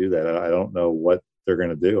Jets to do that. I don't know what they're going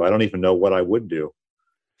to do. I don't even know what I would do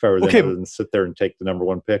if I were them, other than sit there and take the number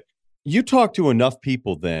one pick. You talk to enough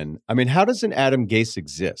people then. I mean, how does an Adam Gase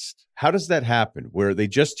exist? How does that happen? Where they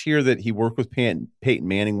just hear that he worked with Peyton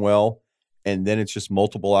Manning well, and then it's just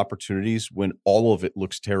multiple opportunities when all of it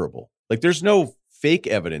looks terrible. There's no fake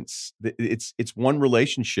evidence. It's one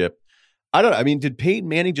relationship. Did Peyton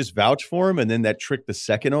Manning just vouch for him and then that tricked the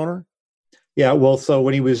second owner? Yeah, well, so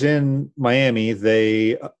when he was in Miami,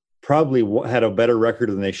 they probably had a better record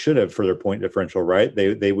than they should have for their point differential, right?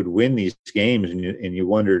 They would win these games, and you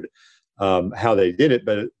wondered how they did it.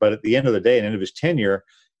 But at the end of the day, at the end of his tenure,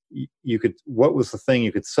 what was the thing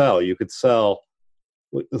you could sell? You could sell,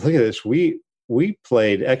 look at this, we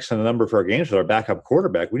played X and a number of our games with our backup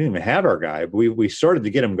quarterback. We didn't even have our guy. We started to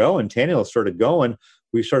get him going. Tannehill started going.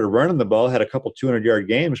 We started running the ball, had a couple 200-yard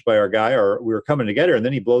games by our guy, or we were coming together, and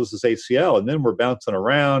then he blows his ACL, and then we're bouncing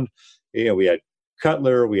around. We had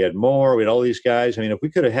Cutler, we had Moore, we had all these guys. If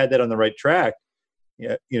we could have had that on the right track,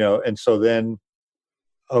 and so then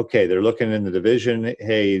okay, they're looking in the division.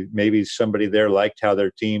 Hey, maybe somebody there liked how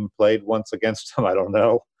their team played once against them. I don't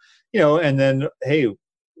know. And then, hey,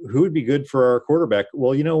 who would be good for our quarterback?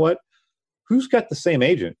 Well, you know what? Who's got the same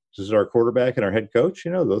agent? Is it our quarterback and our head coach?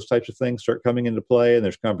 Those types of things start coming into play, and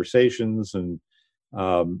there's conversations. And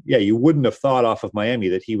you wouldn't have thought off of Miami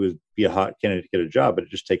that he would be a hot candidate to get a job, but it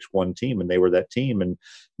just takes one team, and they were that team. And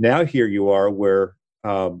now here you are where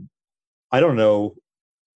I don't know.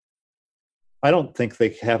 I don't think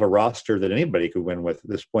they have a roster that anybody could win with at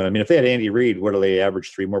this point. I mean, if they had Andy Reid, what do they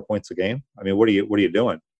average 3 more points a game? I mean, what are you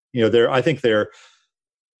doing? I think they're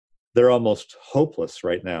almost hopeless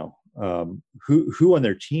right now. Who on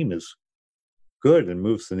their team is good and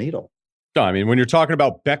moves the needle? No, I mean, when you're talking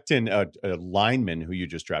about Becton, a lineman who you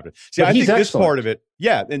just drafted. See, I think this part of it,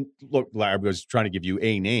 and look, I was trying to give you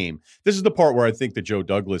a name. This is the part where I think the Joe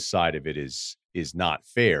Douglas side of it is not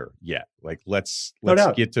fair yet. Like, let's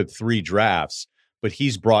get to 3 drafts, but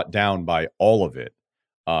he's brought down by all of it.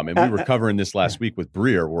 And we were covering this last week with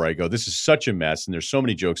Breer, where I go, this is such a mess, and there's so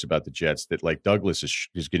many jokes about the Jets that, like, Douglas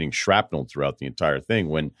is getting shrapneled throughout the entire thing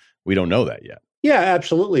when we don't know that yet. Yeah,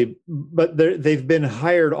 absolutely. But they've been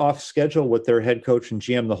hired off schedule with their head coach and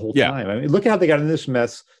GM the whole time. I mean, look at how they got in this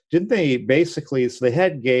mess. Didn't they basically, so they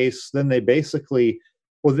had Gase, then they basically,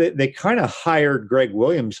 they kind of hired Greg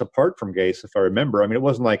Williams apart from Gase, if I remember. I mean, it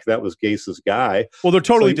wasn't like that was Gase's guy. Well, they're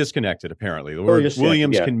totally disconnected, apparently.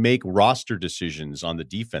 Williams can make roster decisions on the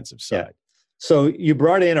defensive side. Yeah. So you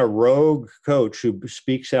brought in a rogue coach who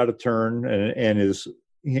speaks out of turn and is,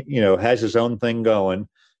 has his own thing going,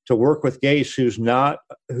 to work with Gase,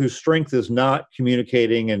 whose strength is not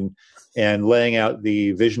communicating and laying out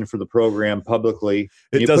the vision for the program publicly.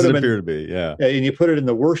 It doesn't appear to be, yeah. And you put it in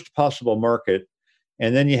the worst possible market,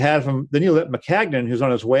 and then you have him. Then you let McCagnon, who's on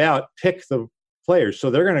his way out, pick the players. So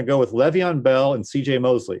they're going to go with Le'Veon Bell and C.J.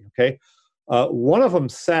 Mosley. Okay, one of them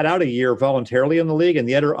sat out a year voluntarily in the league, and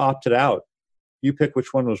the other opted out. You pick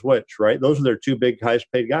which one was which, right? Those are their 2 big, highest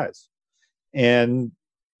paid guys, and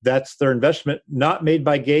that's their investment, not made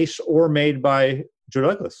by Gase or made by Joe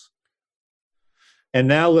Douglas. And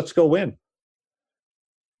now let's go win.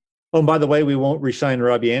 Oh, and by the way, we won't re-sign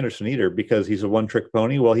Robbie Anderson either because he's a one-trick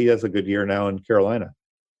pony. Well, he has a good year now in Carolina.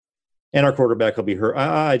 And our quarterback will be hurt.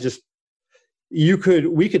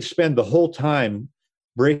 We could spend the whole time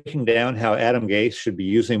breaking down how Adam Gase should be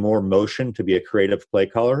using more motion to be a creative play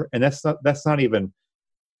caller. And that's not even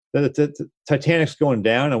the Titanic's going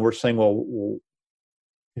down, and we're saying, well,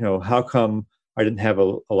 how come I didn't have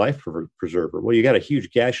a life preserver? Well, you got a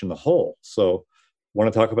huge gash in the hull. So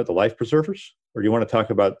want to talk about the life preservers, or do you want to talk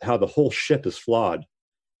about how the whole ship is flawed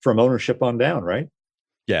from ownership on down, right?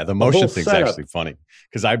 Yeah, the motion thing's actually funny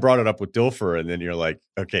because I brought it up with Dilfer, and then you're like,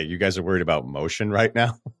 okay, you guys are worried about motion right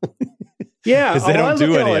now? Yeah. Because they don't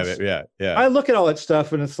do any of it. Yeah. I look at all that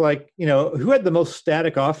stuff, and it's like, who had the most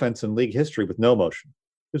static offense in league history with no motion?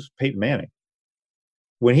 It was Peyton Manning.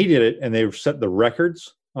 When he did it, and they set the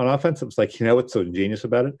records on offense, it was like, what's so ingenious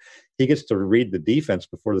about it? He gets to read the defense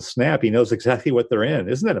before the snap. He knows exactly what they're in.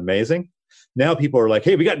 Isn't that amazing? Now people are like,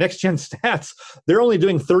 hey, we got next-gen stats. They're only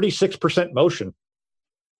doing 36% motion,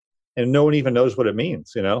 and no one even knows what it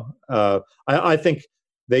means, I think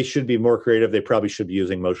they should be more creative. They probably should be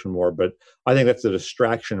using motion more, but I think that's a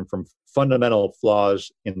distraction from fundamental flaws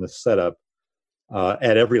in the setup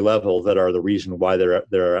at every level that are the reason why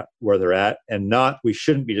they're where they're at, and we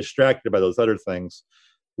shouldn't be distracted by those other things,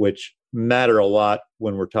 which matter a lot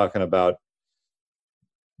when we're talking about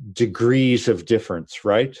degrees of difference,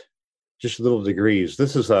 right? Just little degrees.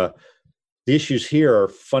 The issues here are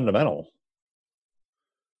fundamental.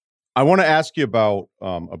 I want to ask you about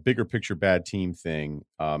a bigger picture bad team thing,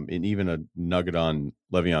 and even a nugget on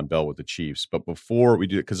Le'Veon Bell with the Chiefs. But before we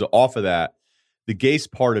do it, because off of that, the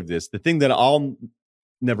Gase part of this, the thing that I'll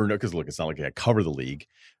never know, because look, it's not like I cover the league,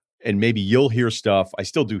 and maybe you'll hear stuff. I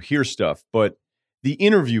still do hear stuff, but the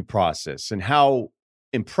interview process and how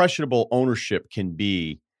impressionable ownership can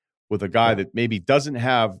be with a guy that maybe doesn't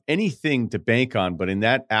have anything to bank on, but in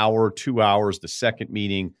that hour, 2 hours, the second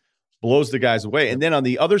meeting blows the guys away. And then on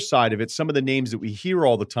the other side of it, some of the names that we hear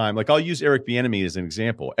all the time, like I'll use Eric Bieniemy as an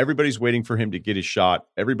example. Everybody's waiting for him to get his shot.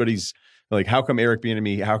 Everybody's like, how come Eric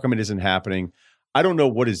Bieniemy? How come it isn't happening? I don't know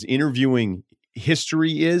what his interviewing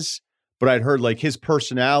history is, but I'd heard like his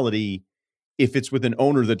personality, if it's with an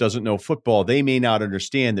owner that doesn't know football, they may not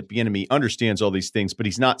understand that Bieniemy understands all these things, but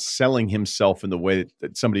he's not selling himself in the way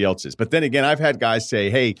that somebody else is. But then again, I've had guys say,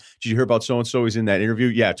 hey, did you hear about so-and-so? He's in that interview.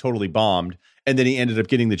 Yeah, totally bombed. And then he ended up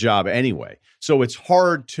getting the job anyway. So it's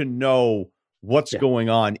hard to know what's going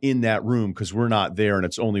on in that room because we're not there and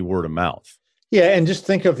it's only word of mouth. Yeah, and just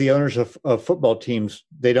think of the owners of football teams.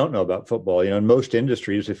 They don't know about football. In most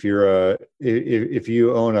industries, if you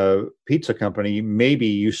own a pizza company, maybe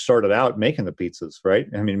you started out making the pizzas, right?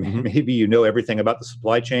 I mean, maybe you know everything about the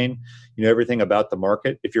supply chain, you know everything about the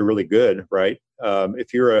market. If you're really good, right?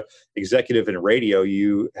 If you're a executive in radio,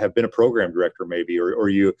 you have been a program director, maybe, or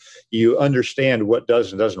you understand what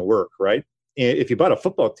does and doesn't work, right? If you bought a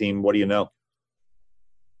football team, what do you know?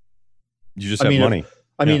 You just have money.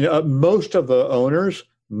 Most of the owners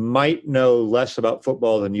might know less about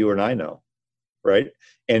football than you and I know, right?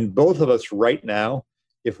 And both of us right now,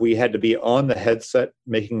 if we had to be on the headset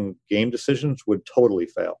making game decisions, would totally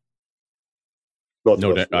fail. Both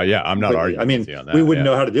of us would. Yeah, I'm not arguing. I mean, with you on that, we wouldn't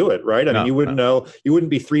know how to do it, right? I mean, you wouldn't know. You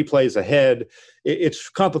wouldn't be 3 plays ahead. It's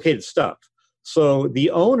complicated stuff. So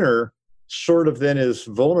the owner sort of then is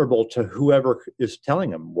vulnerable to whoever is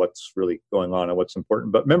telling them what's really going on and what's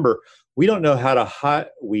important. But remember, we don't know how to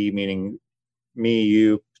meaning me,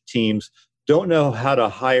 you, teams, don't know how to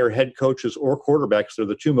hire head coaches or quarterbacks. They're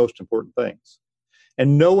the two most important things.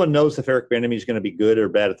 And no one knows if Eric Bieniemy is going to be good or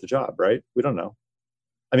bad at the job, right? We don't know.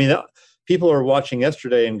 I mean, people are watching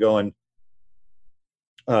yesterday and going,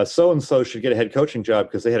 so-and-so should get a head coaching job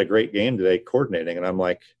because they had a great game today coordinating. And I'm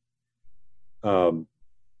like,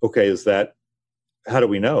 okay, how do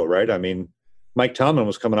we know, right? I mean, Mike Tomlin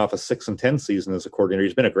was coming off a 6-10 season as a coordinator.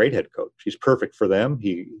 He's been a great head coach. He's perfect for them.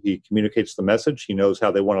 He communicates the message. He knows how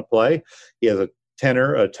they want to play. He has a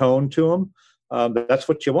tone to him. That's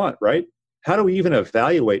what you want, right? How do we even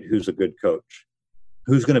evaluate who's a good coach?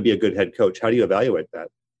 Who's going to be a good head coach? How do you evaluate that?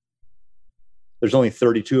 There's only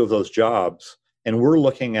 32 of those jobs, and we're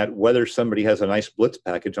looking at whether somebody has a nice blitz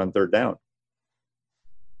package on third down.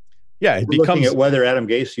 Yeah, we're looking at whether Adam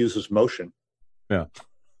Gase uses motion. Yeah.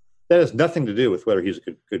 That has nothing to do with whether he's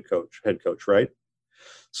a good coach, head coach, right?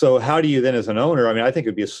 So how do you then, as an owner, I mean, I think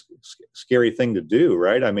it'd be a scary thing to do,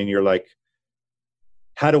 right? I mean, you're like,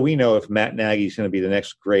 how do we know if Matt Nagy's going to be the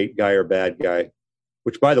next great guy or bad guy?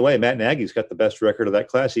 Which, by the way, Matt Nagy's got the best record of that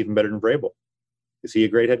class, even better than Vrabel. Is he a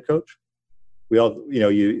great head coach? We all,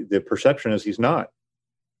 the perception is he's not.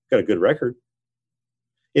 Got a good record.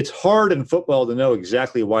 It's hard in football to know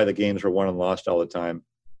exactly why the games are won and lost all the time.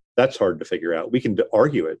 That's hard to figure out. We can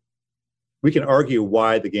argue it. We can argue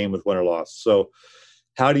why the game was won or lost. So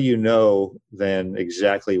how do you know then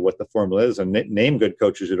exactly what the formula is? And name good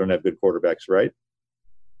coaches who don't have good quarterbacks, right?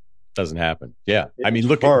 Doesn't happen. Yeah. I mean,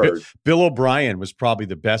 look, Bill O'Brien was probably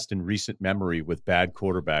the best in recent memory with bad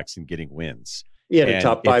quarterbacks and getting wins. He had a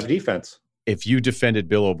top 5 defense. If you defended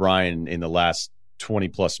Bill O'Brien in the last 20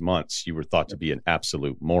 plus months, you were thought to be an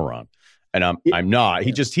absolute moron. And I'm not.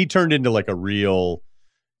 He turned into like a real,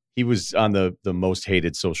 he was on the most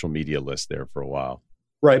hated social media list there for a while.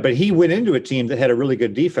 Right. But he went into a team that had a really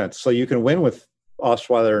good defense. So you can win with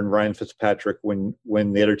Osweiler and Ryan Fitzpatrick when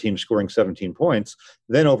the other team's scoring 17 points.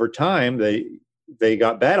 Then over time, they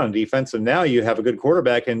got bad on defense. And now you have a good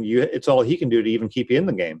quarterback and it's all he can do to even keep you in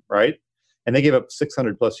the game. Right. And they gave up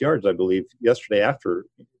 600 plus yards, I believe, yesterday after,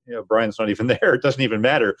 Brian's not even there. It doesn't even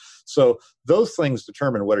matter. So those things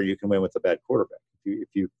determine whether you can win with a bad quarterback, if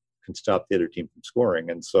you can stop the other team from scoring.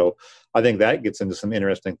 And so I think that gets into some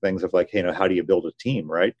interesting things of like, hey, how do you build a team,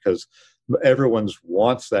 right? Because everyone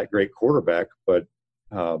wants that great quarterback, but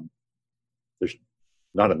there's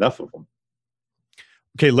not enough of them.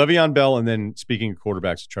 Okay, Le'Veon Bell, and then speaking of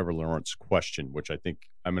quarterbacks, Trevor Lawrence question, which I think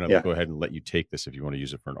I'm going to go ahead and let you take this if you want to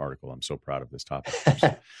use it for an article. I'm so proud of this topic.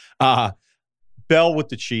 Bell with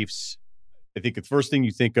the Chiefs. I think the first thing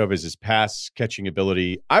you think of is his pass catching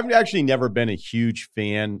ability. I've actually never been a huge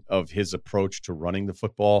fan of his approach to running the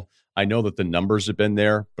football. I know that the numbers have been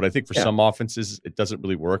there, but I think for some offenses, it doesn't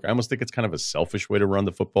really work. I almost think it's kind of a selfish way to run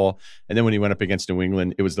the football. And then when he went up against New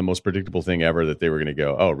England, it was the most predictable thing ever that they were going to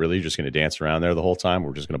go, oh, really? You're just going to dance around there the whole time?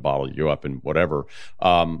 We're just going to bottle you up and whatever.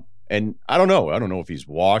 And I don't know. I don't know if he's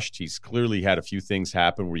washed. He's clearly had a few things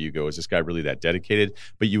happen where you go, is this guy really that dedicated?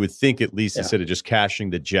 But you would think at least instead of just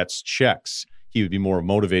cashing the Jets' checks, he would be more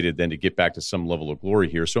motivated than to get back to some level of glory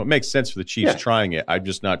here. So it makes sense for the Chiefs trying it. I'm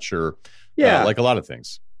just not sure, like a lot of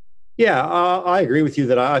things. Yeah, I agree with you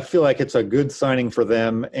that I feel like it's a good signing for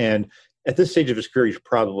them. And at this stage of his career, he's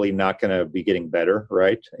probably not going to be getting better,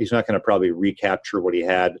 right? He's not going to probably recapture what he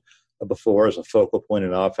had before as a focal point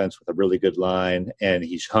in offense with a really good line, and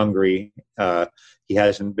he's hungry. He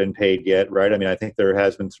hasn't been paid yet, right? I mean, I think there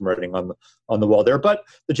has been some writing on the wall there, but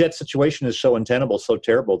the Jets situation is so untenable, so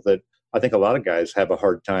terrible that I think a lot of guys have a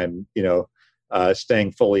hard time,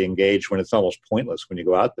 staying fully engaged when it's almost pointless when you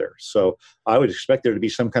go out there. So I would expect there to be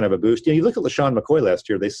some kind of a boost. You look at LaShawn McCoy last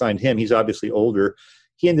year, they signed him. He's obviously older.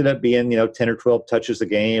 he ended up being, 10 or 12 touches a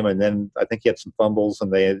game. And then I think he had some fumbles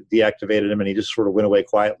and they deactivated him and he just sort of went away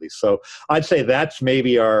quietly. So I'd say that's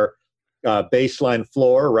maybe our baseline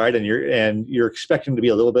floor, right? And you're expecting to be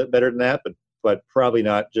a little bit better than that, but probably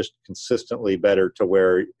not just consistently better to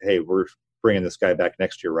where, hey, we're bringing this guy back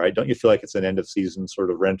next year, right? Don't you feel like it's an end of season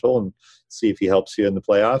sort of rental and see if he helps you in the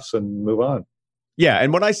playoffs and move on? Yeah,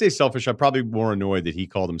 and when I say selfish, I'm probably more annoyed that he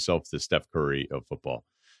called himself the Steph Curry of football.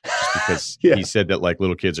 Just because he said that like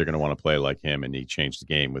little kids are going to want to play like him, and he changed the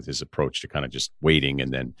game with his approach to kind of just waiting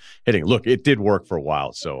and then hitting. Look, it did work for a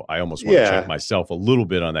while, so I almost want to check myself a little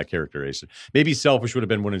bit on that characterization. Maybe selfish would have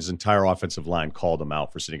been when his entire offensive line called him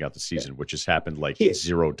out for sitting out the season, which has happened like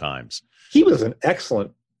 0 times. He was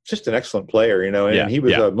just an excellent player, and he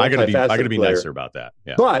was a multifaceted I got to be player. nicer about that.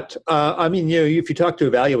 Yeah. But if you talk to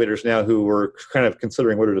evaluators now who were kind of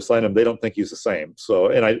considering whether to sign him, they don't think he's the same. So,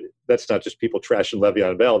 that's not just people trashing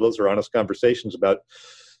Le'Veon Bell; those are honest conversations about,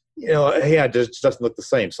 it just doesn't look the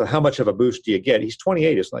same. So, how much of a boost do you get? He's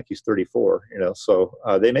 28; it's not like he's 34. So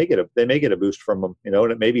they may get a boost from him.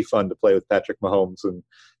 And it may be fun to play with Patrick Mahomes and.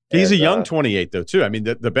 He's a young 28, though, too. I mean,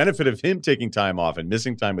 the benefit of him taking time off and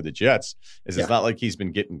missing time with the Jets is it's not like he's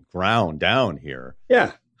been getting ground down here.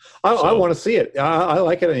 Yeah. I want to see it. I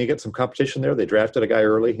like it. And you get some competition there. They drafted a guy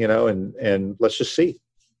early, and let's just see.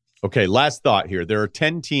 Okay, last thought here. There are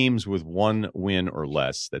 10 teams with 1 win or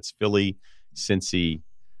less. That's Philly, Cincy,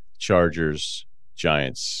 Chargers,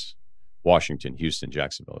 Giants, Washington, Houston,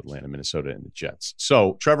 Jacksonville, Atlanta, Minnesota, and the Jets.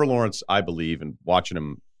 So Trevor Lawrence, I believe, and watching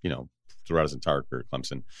him, throughout his entire career at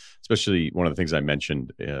Clemson, especially one of the things I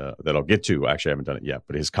mentioned that I'll get to. Actually, I haven't done it yet,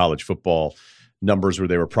 but his college football numbers where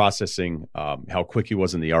they were processing how quick he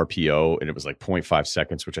was in the RPO, and it was like 0.5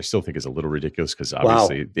 seconds, which I still think is a little ridiculous because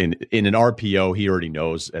obviously in an RPO, he already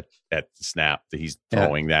knows at the snap that he's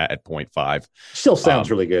throwing that at 0.5. Still sounds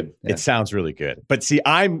really good. It sounds really good. But see,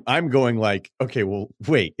 I'm going like, okay, well,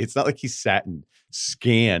 wait, it's not like he sat and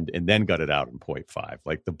scanned and then got it out in 0.5.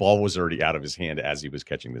 Like the ball was already out of his hand as he was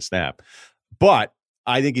catching the snap. But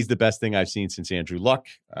I think he's the best thing I've seen since Andrew Luck.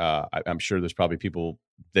 I'm sure there's probably people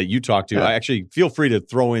that you talk to. I actually feel free to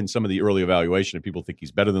throw in some of the early evaluation if people think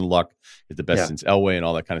he's better than Luck, is the best since Elway and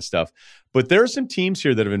all that kind of stuff. But there are some teams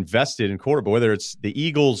here that have invested in quarterback, whether it's the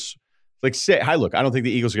Eagles. Like look, I don't think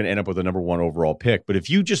the Eagles are going to end up with a number 1 overall pick. But if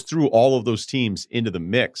you just threw all of those teams into the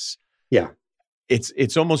mix,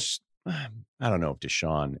 it's almost, I don't know if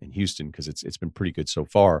Deshaun and Houston, because it's been pretty good so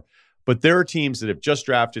far. But there are teams that have just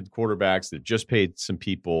drafted quarterbacks, that have just paid some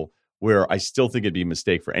people, where I still think it'd be a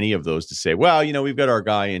mistake for any of those to say, well, we've got our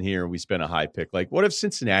guy in here and we spent a high pick. Like, what if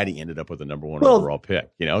Cincinnati ended up with a number 1 overall pick?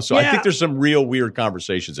 So I think there's some real weird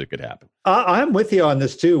conversations that could happen. I'm with you on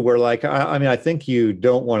this too, where like, I think you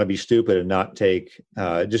don't want to be stupid and not take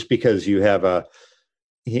just because you have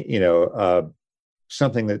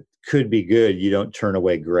something that could be good, you don't turn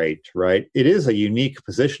away great, right? It is a unique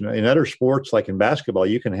position. In other sports, like in basketball,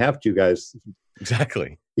 you can have 2 guys.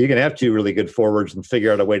 Exactly. You can have 2 really good forwards and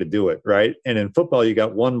figure out a way to do it, right? And in football, you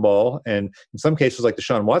got 1 ball. And in some cases, like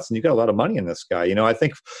Deshaun Watson, you got a lot of money in this guy. I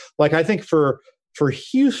think for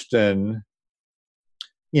Houston,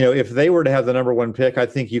 if they were to have the number 1 pick, I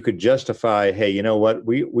think you could justify, hey, you know what?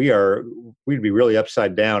 We'd be really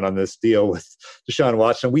upside down on this deal with Deshaun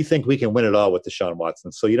Watson. We think we can win it all with Deshaun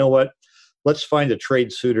Watson. So you know what? Let's find a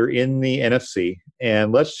trade suitor in the NFC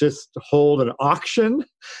and let's just hold an auction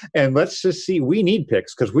and let's just see. We need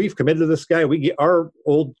picks because we've committed to this guy. Our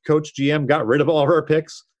old coach GM got rid of all of our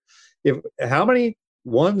picks. How many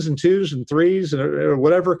 1s and 2s and 3s or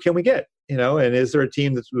whatever can we get? And is there a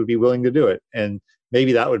team that would be willing to do it? And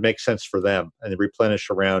maybe that would make sense for them and replenish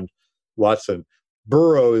around Watson.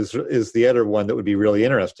 Burrow is the other one that would be really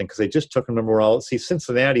interesting because they just took him number 1. See,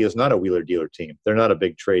 Cincinnati is not a wheeler-dealer team. They're not a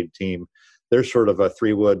big trade team. They're sort of a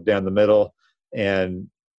 3-wood down the middle. And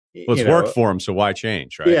it's worked for them, so why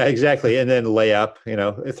change, right? Yeah, exactly. And then lay up, a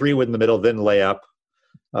 3-wood in the middle, then lay up.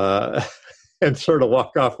 And sort of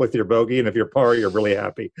walk off with your bogey. And if you're par, you're really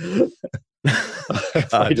happy. That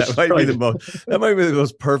might be the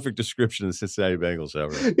most perfect description of the Cincinnati Bengals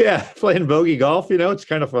ever. Yeah, playing bogey golf, it's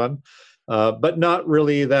kind of fun, but not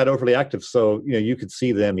really that overly active. So you could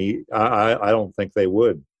see them. I don't think they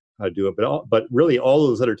would do it, but really all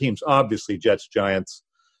those other teams, obviously Jets, Giants,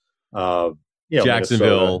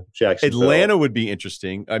 Jacksonville, Atlanta would be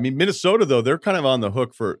interesting. I mean, Minnesota, though, they're kind of on the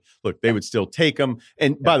hook for, look, they would still take them.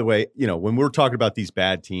 And by the way, when we're talking about these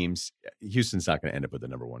bad teams, Houston's not going to end up with the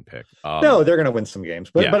number 1 pick. No, they're going to win some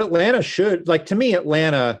games. But Atlanta should, to me,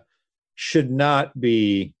 Atlanta should not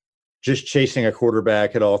be just chasing a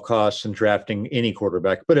quarterback at all costs and drafting any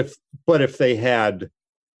quarterback. But if they had,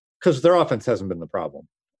 because their offense hasn't been the problem.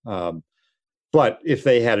 But if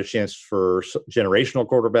they had a chance for generational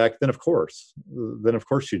quarterback, then of course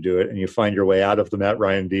you do it, and you find your way out of the Matt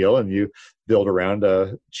Ryan deal, and you build around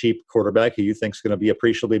a cheap quarterback who you think is going to be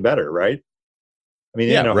appreciably better, right? I mean,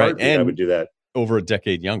 in a heartbeat, I would do that. Over a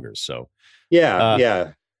decade younger, so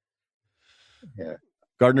yeah.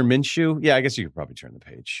 Gardner Minshew, yeah, I guess you could probably turn the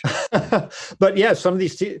page. But yeah, some of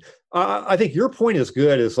these I think your point is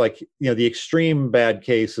good. Is like, the extreme bad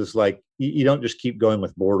case is like you don't just keep going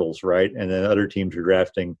with Bortles, right? And then other teams are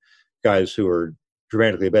drafting guys who are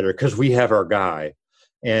dramatically better because we have our guy,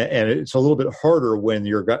 and it's a little bit harder when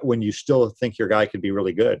you still think your guy could be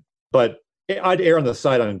really good. But I'd err on the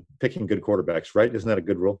side on picking good quarterbacks, right? Isn't that a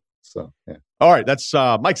good rule? So, yeah. All right. That's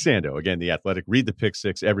Mike Sando. Again, The Athletic. Read the Pick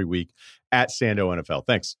Six every week at Sando NFL.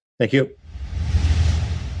 Thanks. Thank you.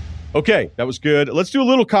 Okay. That was good. Let's do a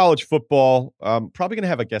little college football. Probably going to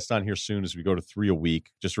have a guest on here soon as we go to 3 a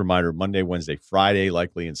week. Just a reminder, Monday, Wednesday, Friday,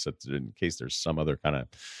 likely, in case there's some other kind of,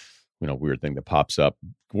 weird thing that pops up.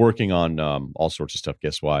 Working on all sorts of stuff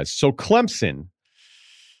guest-wise. So Clemson,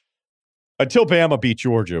 until Bama beat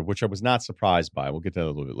Georgia, which I was not surprised by. We'll get to that a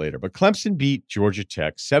little bit later. But Clemson beat Georgia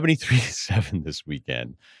Tech 73-7 this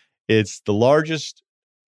weekend. It's the largest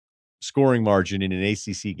scoring margin in an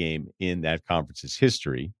ACC game in that conference's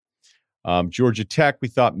history. Georgia Tech, we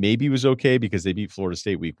thought maybe was okay because they beat Florida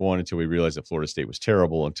State week 1 until we realized that Florida State was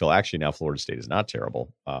terrible, until actually now Florida State is not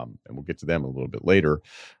terrible. And we'll get to them a little bit later.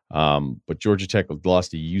 But Georgia Tech lost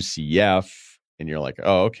to UCF. And you're like,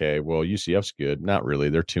 oh, okay, well, UCF's good. Not really.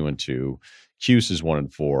 They're 2-2. Cuse is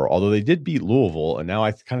 1-4. Although they did beat Louisville, and now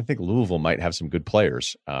I kind of think Louisville might have some good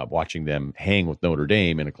players. Watching them hang with Notre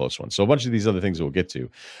Dame in a close one. So a bunch of these other things we'll get to.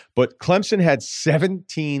 But Clemson had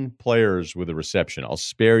 17 players with a reception. I'll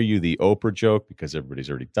spare you the Oprah joke because everybody's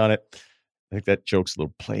already done it. I think that joke's a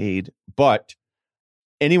little played, but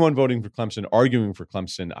anyone voting for Clemson, arguing for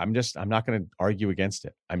Clemson, I'm not going to argue against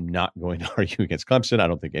it. I'm not going to argue against Clemson. I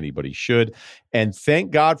don't think anybody should. And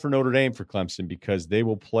thank God for Notre Dame for Clemson, because they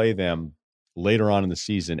will play them later on in the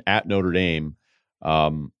season at Notre Dame,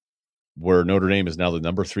 where Notre Dame is now the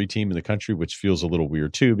number 3 team in the country, which feels a little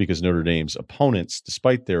weird too, because Notre Dame's opponents,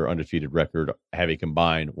 despite their undefeated record, have a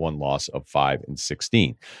combined 1 loss of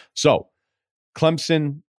 5-16. So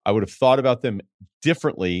Clemson, I would have thought about them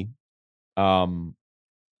differently,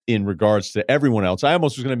 in regards to everyone else. I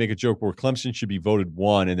almost was going to make a joke where Clemson should be voted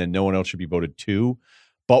 1 and then no one else should be voted 2.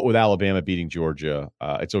 But with Alabama beating Georgia,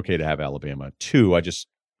 it's okay to have Alabama 2. I just,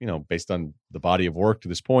 based on the body of work to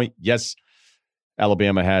this point, yes,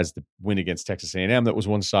 Alabama has the win against Texas A&M that was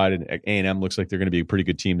one-sided. A&M looks like they're going to be a pretty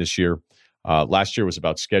good team this year. Last year was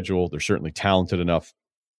about schedule. They're certainly talented enough.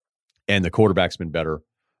 And the quarterback's been better.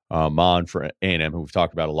 Mon for A&M, who we've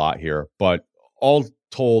talked about a lot here. But all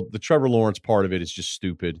told, the Trevor Lawrence part of it is just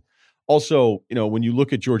stupid. Also, when you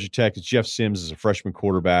look at Georgia Tech, it's Jeff Sims as a freshman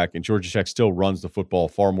quarterback, and Georgia Tech still runs the football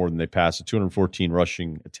far more than they pass. 214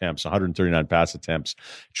 rushing attempts, 139 pass attempts.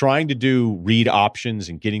 Trying to do read options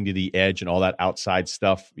and getting to the edge and all that outside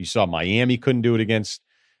stuff. You saw Miami couldn't do it against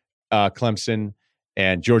Clemson,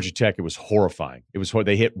 and Georgia Tech, it was horrifying.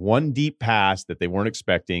 They hit one deep pass that they weren't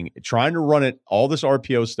expecting, trying to run it, all this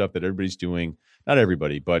RPO stuff that everybody's doing. Not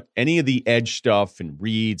everybody, but any of the edge stuff and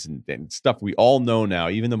reads and stuff we all know now,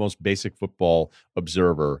 even the most basic football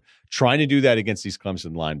observer, trying to do that against these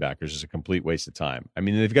Clemson linebackers is a complete waste of time. I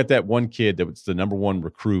mean, they've got that one kid that was the number 1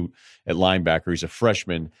 recruit at linebacker. He's a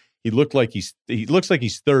freshman. He looks like he's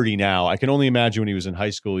 30 now. I can only imagine when he was in high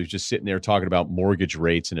school, he was just sitting there talking about mortgage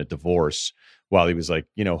rates and a divorce while he was like,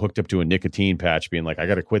 hooked up to a nicotine patch being like, I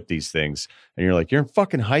got to quit these things. And you're like, you're in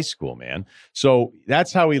fucking high school, man. So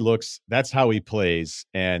that's how he looks. That's how he plays.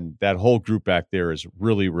 And that whole group back there is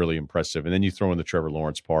really, really impressive. And then you throw in the Trevor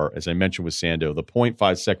Lawrence part, as I mentioned with Sando, the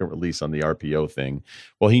 0.5 second release on the RPO thing.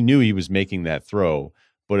 Well, he knew he was making that throw,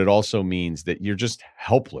 but it also means that you're just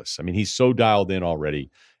helpless. I mean, he's so dialed in already.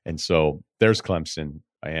 And so there's Clemson.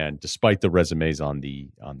 And despite the resumes on the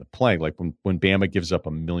playing, like when Bama gives up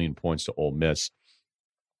 1 million points to Ole Miss,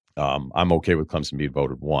 I'm okay with Clemson being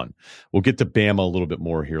voted 1. We'll get to Bama a little bit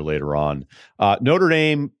more here later on. Notre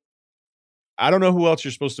Dame, I don't know who else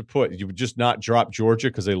you're supposed to put. You would just not drop Georgia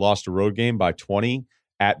because they lost a road game by 20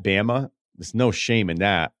 at Bama. There's no shame in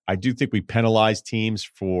that. I do think we penalize teams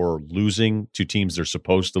for losing to teams they're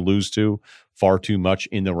supposed to lose to far too much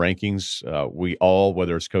in the rankings. We all,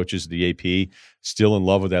 whether it's coaches, the AP, still in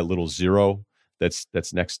love with that little 0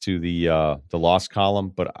 that's next to the loss column.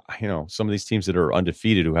 But some of these teams that are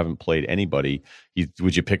undefeated who haven't played anybody,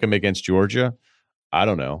 would you pick them against Georgia? I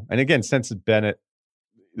don't know. And again, Stetson Bennett,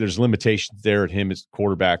 there's limitations there at him as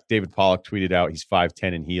quarterback. David Pollock tweeted out he's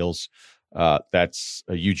 5'10" in heels. That's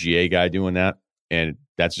a UGA guy doing that. and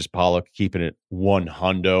that's just Pollock keeping it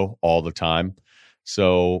 100 all the time.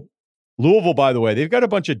 So Louisville, by the way, they've got a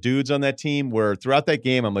bunch of dudes on that team where throughout that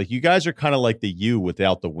game, I'm like, you guys are kind of like the U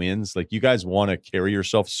without the wins. Like, you guys want to carry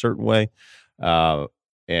yourself a certain way.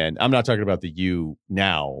 And I'm not talking about the U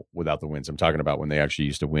now without the wins. I'm talking about when they actually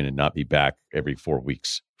used to win and not be back every 4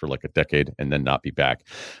 weeks for like a decade and then not be back.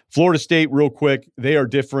 Florida State, real quick, they are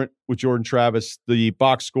different with Jordan Travis. The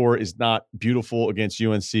box score is not beautiful against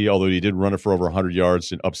UNC, although he did run it for over 100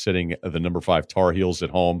 yards and upsetting the number 5 Tar Heels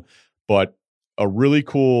at home. But a really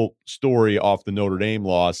cool story off the Notre Dame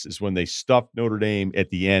loss is when they stuffed Notre Dame at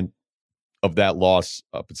the end of that loss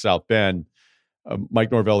up at South Bend.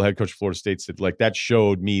 Mike Norvell, the head coach of Florida State, said, like, that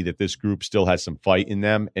showed me that this group still has some fight in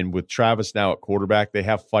them. And with Travis now at quarterback, they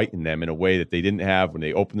have fight in them in a way that they didn't have when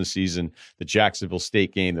they opened the season, the Jacksonville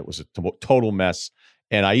State game that was a total mess.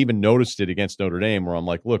 And I even noticed it against Notre Dame where I'm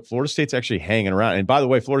like, look, Florida State's actually hanging around. And by the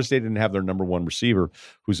way, Florida State didn't have their number 1 receiver,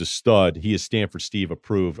 who's a stud. He is Stanford Steve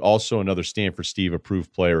approved. Also another Stanford Steve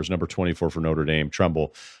approved player is number 24 for Notre Dame,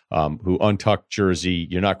 Tremble, who untucked jersey.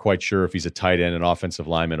 You're not quite sure if he's a tight end, an offensive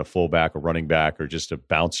lineman, a fullback, a running back, or just a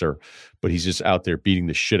bouncer, but he's just out there beating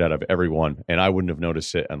the shit out of everyone. And I wouldn't have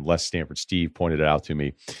noticed it unless Stanford Steve pointed it out to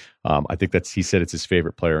me. I think he said it's his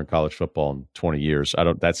favorite player in college football in 20 years.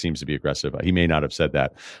 That seems to be aggressive. He may not have said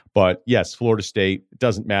that, but yes, Florida State, it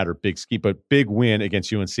doesn't matter, big ski, but big win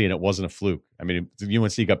against UNC. And it wasn't a fluke. I mean,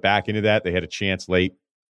 UNC got back into that. They had a chance late,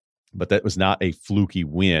 but that was not a fluky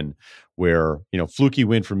win where, fluky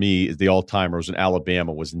win for me is the all-timers in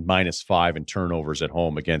Alabama was -5 in turnovers at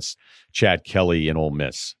home against Chad Kelly and Ole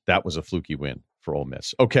Miss. That was a fluky win for Ole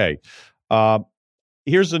Miss. Okay.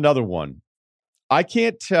 Here's another one. I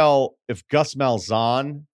can't tell if Gus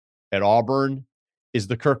Malzahn at Auburn is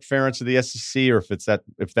the Kirk Ferentz of the SEC or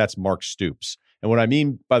if that's Mark Stoops. And what I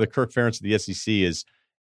mean by the Kirk Ferentz of the SEC is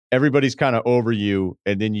everybody's kind of over you,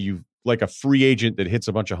 and then you like a free agent that hits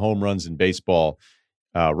a bunch of home runs in baseball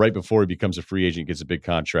right before he becomes a free agent, gets a big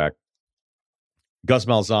contract. Gus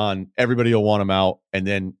Malzahn, everybody will want him out, and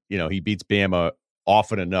then he beats Bama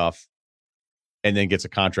often enough and then gets a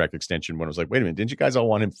contract extension when it was like, wait a minute, didn't you guys all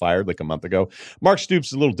want him fired like a month ago? Mark Stoops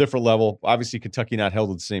is a little different level. Obviously, Kentucky not held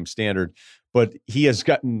to the same standard, but he has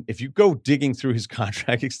gotten, if you go digging through his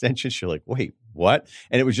contract extensions, you're like, wait, what?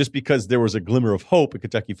 And it was just because there was a glimmer of hope in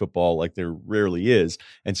Kentucky football like there rarely is,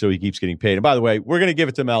 and so he keeps getting paid. And by the way, we're going to give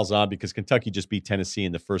it to Malzahn because Kentucky just beat Tennessee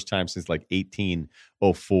in the first time since like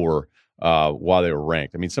 1804. While they were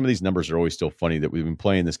ranked. I mean, some of these numbers are always still funny that we've been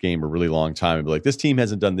playing this game a really long time and be like, this team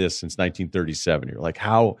hasn't done this since 1937. You're like,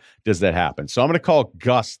 how does that happen? So I'm going to call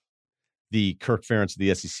Gus the Kirk Ferentz of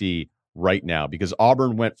the SEC right now because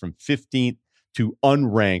Auburn went from 15th to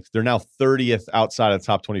unranked. They're now 30th outside of the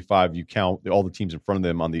top 25. You count all the teams in front of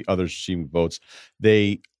them on the others receiving votes.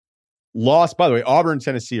 They lost, by the way, Auburn and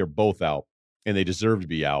Tennessee are both out and they deserve to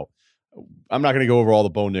be out. I'm not going to go over all the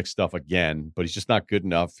Bo Nix stuff again, but he's just not good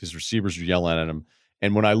enough. His receivers are yelling at him.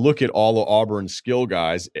 And when I look at all the Auburn skill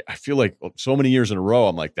guys, I feel like so many years in a row,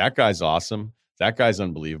 I'm like, that guy's awesome. That guy's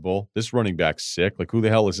unbelievable. This running back's sick. Like, who the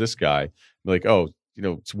hell is this guy? I'm like, oh,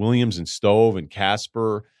 it's Williams and Stove and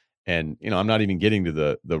Casper. And, I'm not even getting to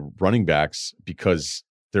the running backs because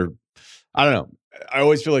they're, I don't know. I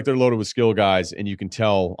always feel like they're loaded with skill guys, and you can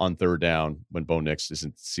tell on third down when Bo Nix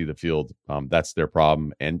doesn't see the field. That's their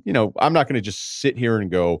problem. And, I'm not going to just sit here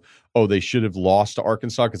and go, oh, they should have lost to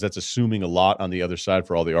Arkansas because that's assuming a lot on the other side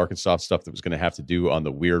for all the Arkansas stuff that was going to have to do on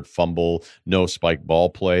the weird fumble, no spike ball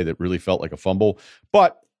play that really felt like a fumble.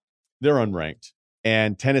 But they're unranked,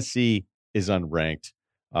 and Tennessee is unranked.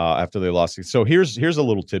 After they lost. So here's a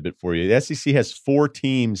little tidbit for you. The SEC has 4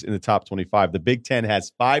 teams in the top 25. The Big Ten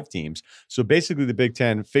has 5 teams. So basically the Big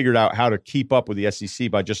Ten figured out how to keep up with the SEC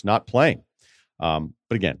by just not playing. But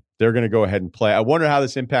again, they're going to go ahead and play. I wonder how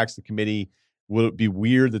this impacts the committee. Will it be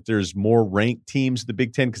weird that there's more ranked teams in the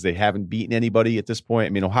Big Ten because they haven't beaten anybody at this point?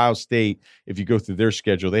 I mean, Ohio State, if you go through their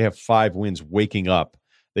schedule, they have 5 wins waking up.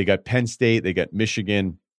 They got Penn State, they got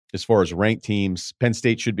Michigan. As far as ranked teams, Penn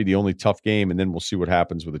State should be the only tough game, and then we'll see what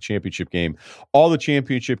happens with the championship game. All the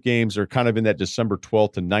championship games are kind of in that December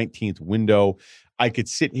 12th to 19th window. I could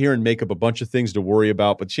sit here and make up a bunch of things to worry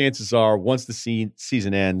about, but chances are once the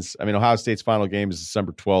season ends, I mean, Ohio State's final game is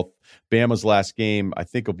December 12th. Bama's last game, I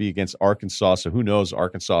think, will be against Arkansas, so who knows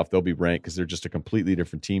Arkansas if they'll be ranked because they're just a completely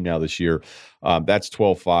different team now this year. That's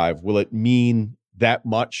 12-5. Will it mean that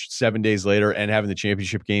much 7 days later and having the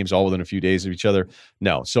championship games all within a few days of each other?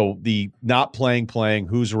 No. So the not playing,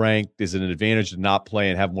 who's ranked, is it an advantage to not play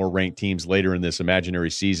and have more ranked teams later in this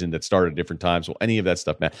imaginary season that start at different times? Well, any of that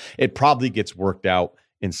stuff, man, it probably gets worked out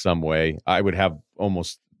in some way. I would have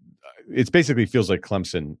almost, it basically feels like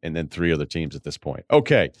Clemson and then 3 other teams at this point.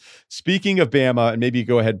 Okay. Speaking of Bama, and maybe you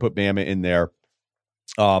go ahead and put Bama in there.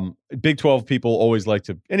 Big 12 people always like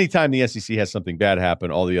to, anytime the SEC has something bad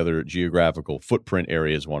happen, all the other geographical footprint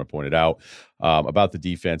areas want to point it out about the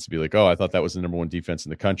defense, be like, oh, I thought that was the number 1 defense in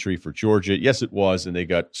the country for Georgia. Yes, it was. And they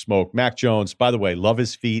got smoked. Mac Jones, by the way, love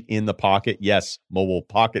his feet in the pocket. Yes, mobile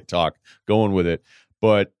pocket talk, going with it.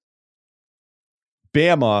 But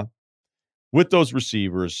Bama, with those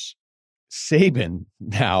receivers, Saban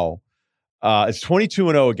now is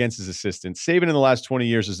 22-0 against his assistants. Saban in the last 20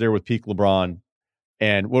 years is there with peak LeBron.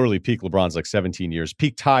 And literally peak LeBron's like 17 years.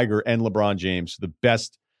 Peak Tiger and LeBron James, the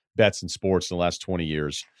best bets in sports in the last 20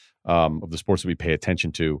 years of the sports that we pay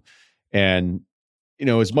attention to. And,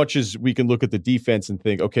 as much as we can look at the defense and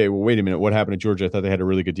think, okay, well, wait a minute, what happened to Georgia? I thought they had a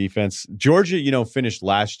really good defense. Georgia, finished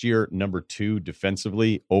last year number 2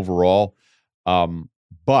 defensively overall.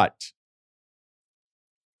 But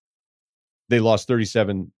they lost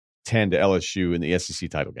 37-10 to LSU in the SEC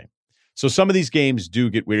title game. So some of these games do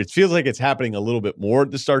get weird. It feels like it's happening a little bit more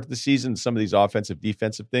at the start of the season, some of these offensive,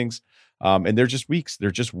 defensive things. And they're just weeks.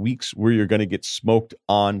 They're just weeks where you're going to get smoked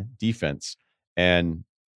on defense. And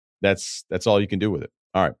that's all you can do with it.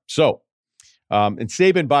 All right. So, and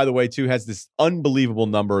Saban, by the way, too, has this unbelievable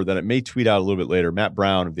number that it may tweet out a little bit later. Matt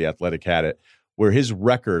Brown of The Athletic had it, where his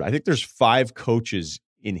record, I think there's 5 coaches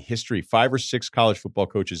in history, 5 or 6 college football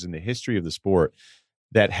coaches in the history of the sport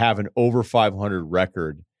that have an over 500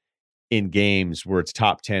 record in games where it's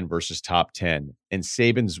top 10 versus top 10. And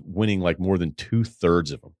Saban's winning like more than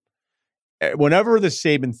 2/3 of them. Whenever the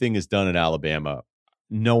Saban thing is done in Alabama,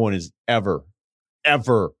 no one is ever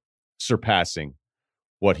surpassing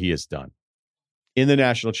what he has done in the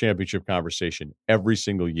national championship conversation every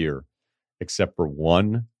single year, except for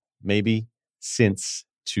one, maybe, since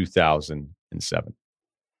 2007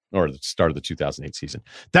 or the start of the 2008 season.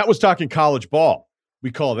 That was talking college ball.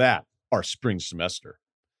 We call that our spring semester.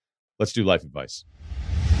 Let's do life advice.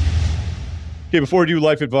 Okay, before we do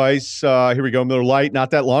life advice, here we go. Miller Lite. Not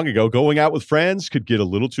that long ago, going out with friends could get a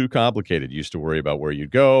little too complicated. You used to worry about where you'd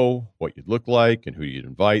go, what you'd look like, and who you'd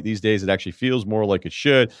invite. These days, it actually feels more like it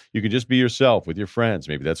should. You can just be yourself with your friends.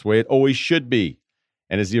 Maybe that's the way it always should be.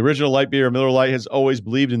 And as the original light beer, Miller Lite has always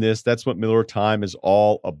believed in this. That's what Miller Time is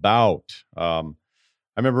all about. I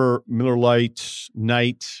remember Miller Lite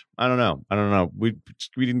night. I don't know. We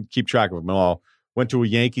didn't keep track of them all. Went to a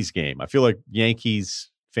Yankees game. I feel like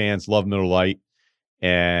Yankees fans love Miller Lite,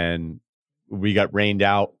 and we got rained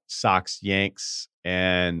out, Sox, Yanks,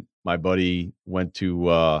 and my buddy went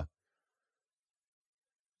to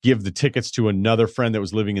give the tickets to another friend that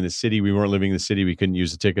was living in the city. We weren't living in the city. We couldn't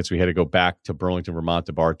use the tickets. We had to go back to Burlington, Vermont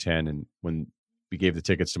to bartend, and when we gave the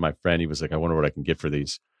tickets to my friend, he was like, I wonder what I can get for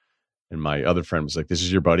these. And my other friend was like, this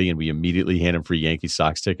is your buddy, and we immediately hand him free Yankees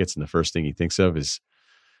Sox tickets, and the first thing he thinks of is,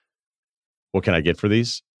 what can I get for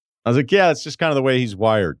these? I was like, yeah, it's just kind of the way he's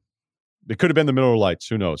wired. It could have been the Miller Lights.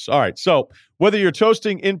 Who knows? All right. So whether you're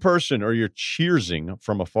toasting in person or you're cheersing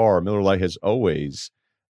from afar, Miller Lite has always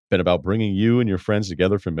been about bringing you and your friends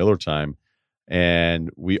together for Miller Time. And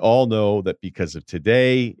we all know that because of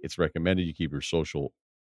today, it's recommended you keep your social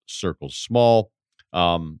circles small.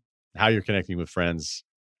 How you're connecting with friends,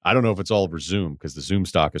 I don't know if it's all over Zoom because the Zoom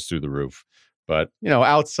stock is through the roof. But,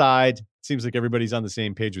 outside, it seems like everybody's on the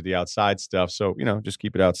same page with the outside stuff. So, just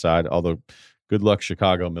keep it outside. Although, good luck,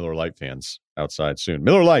 Chicago Miller Lite fans outside soon.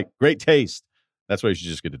 Miller Lite, great taste. That's why you should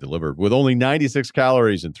just get it delivered. With only 96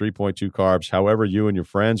 calories and 3.2 carbs, however you and your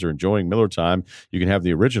friends are enjoying Miller Time, you can have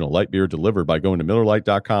the original light beer delivered by going to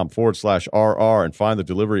MillerLite.com/RR and find the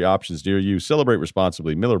delivery options near you. Celebrate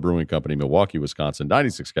responsibly. Miller Brewing Company, Milwaukee, Wisconsin.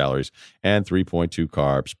 96 calories and 3.2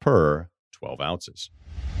 carbs per 12 ounces.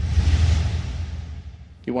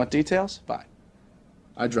 You want details? Fine.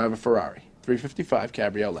 I drive a Ferrari 355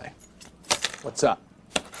 Cabriolet. What's up?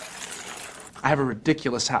 I have a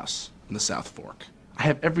ridiculous house in the South Fork. I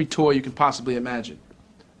have every toy you can possibly imagine.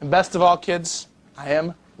 And best of all, kids, I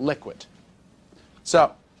am liquid.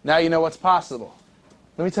 So, now you know what's possible.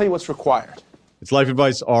 Let me tell you what's required. It's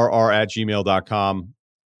lifeadvicerr@gmail.com.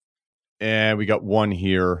 And we got one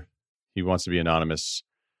here. He wants to be anonymous.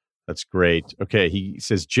 That's great. Okay, he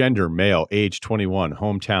says gender, male, age 21,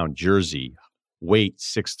 hometown, Jersey, weight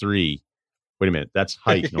 6'3". Wait a minute, that's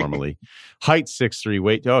height normally. Height 6'3",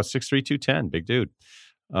 weight 6'3", 210, big dude.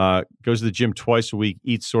 Goes to the gym twice a week,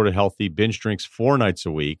 eats sort of healthy, binge drinks 4 nights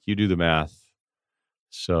a week. You do the math.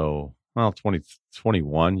 So,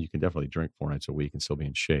 21, you can definitely drink 4 nights a week and still be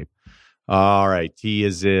in shape. All right, he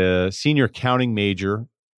is a senior accounting major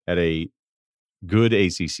at a good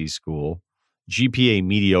ACC school. GPA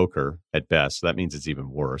mediocre at best. So that means it's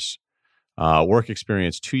even worse. Work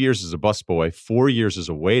experience, 2 years as a busboy, 4 years as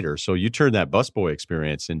a waiter. So you turned that busboy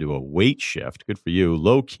experience into a wait shift. Good for you.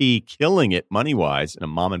 Low key, killing it money-wise in a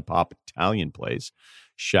mom and pop Italian place.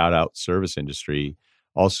 Shout out service industry.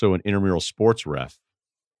 Also an intramural sports ref.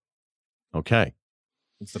 Okay.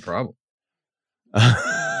 What's the problem?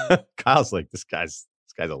 Kyle's like, this guy's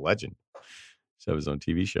a legend. He's have his own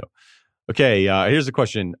TV show. Okay, here's the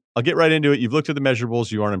question. I'll get right into it. You've looked at the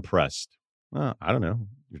measurables. You aren't impressed. Well, I don't know.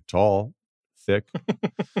 You're tall, thick.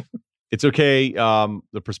 It's okay.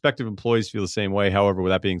 The prospective employees feel the same way. However,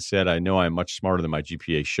 with that being said, I know I'm much smarter than my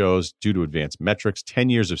GPA shows due to advanced metrics. 10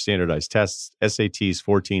 years of standardized tests, SATs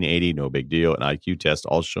 1480, no big deal. An IQ test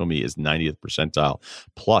all show me is 90th percentile.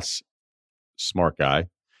 Plus, smart guy.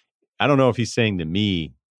 I don't know if he's saying to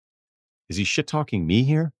me, is he shit-talking me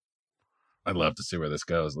here? I'd love to see where this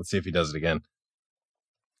goes. Let's see if he does it again.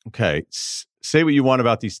 Okay. Say what you want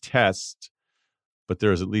about these tests, but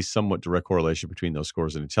there is at least somewhat direct correlation between those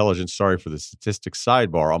scores and intelligence. Sorry for the statistics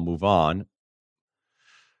sidebar. I'll move on.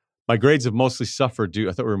 My grades have mostly suffered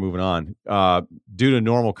I thought we were moving on. Due to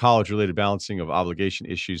normal college-related balancing of obligation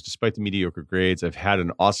issues. Despite the mediocre grades, I've had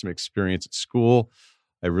an awesome experience at school.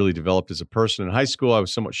 I really developed as a person. In high school, I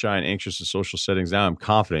was somewhat shy and anxious in social settings. Now I'm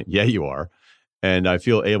confident. Yeah, you are. And I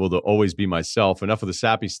feel able to always be myself. Enough of the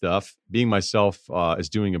sappy stuff. Being myself is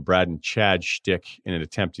doing a Brad and Chad shtick in an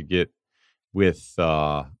attempt to get with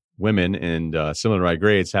women and similar to my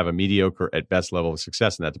grades, have a mediocre at best level of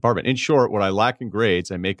success in that department. In short, what I lack in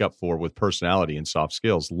grades, I make up for with personality and soft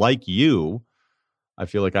skills. Like you, I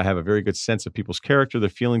feel like I have a very good sense of people's character, their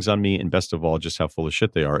feelings on me, and best of all, just how full of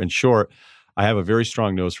shit they are. In short, I have a very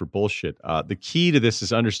strong nose for bullshit. The key to this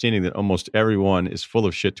is understanding that almost everyone is full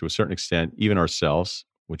of shit to a certain extent, even ourselves,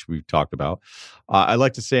 which we've talked about. I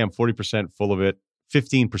like to say I'm 40% full of it,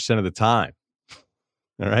 15% of the time.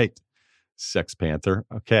 All right. Sex Panther.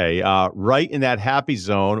 Okay. Right in that happy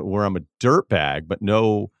zone where I'm a dirtbag, but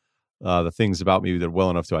know the things about me that are well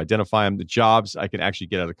enough to identify them. The jobs I can actually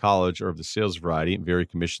get out of college are of the sales variety and very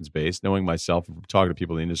commissions-based. Knowing myself and talking to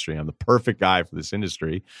people in the industry, I'm the perfect guy for this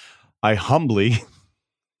industry. I humbly,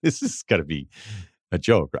 this is going to be a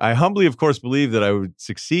joke. I humbly, of course, believe that I would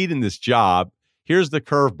succeed in this job. Here's the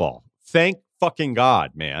curveball. Thank fucking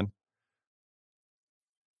God, man.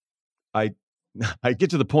 I get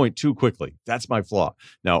to the point too quickly. That's my flaw.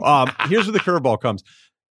 Now, here's where the curveball comes.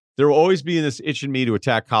 There will always be this itch in me to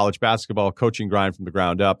attack college basketball, coaching grind from the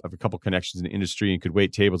ground up. I have a couple connections in the industry and could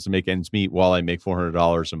wait tables to make ends meet while I make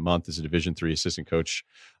 $400 a month as a Division III assistant coach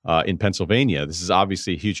in Pennsylvania. This is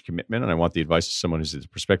obviously a huge commitment, and I want the advice of someone who's the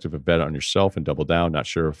perspective of bet on yourself and double down. Not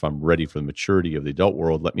sure if I'm ready for the maturity of the adult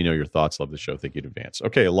world. Let me know your thoughts. Love the show. Thank you in advance.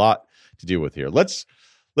 Okay, a lot to deal with here. Let's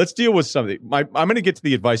deal with something. I'm going to get to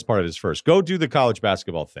the advice part of this first. Go do the college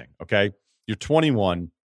basketball thing, okay? You're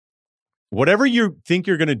 21. Whatever you think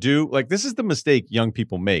you're going to do, like this is the mistake young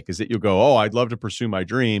people make, is that you'll go, oh, I'd love to pursue my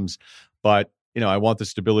dreams, but, I want the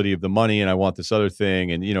stability of the money and I want this other thing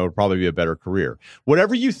and, it'll probably be a better career.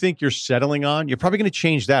 Whatever you think you're settling on, you're probably going to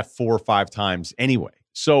change that 4 or 5 times anyway.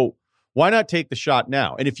 So why not take the shot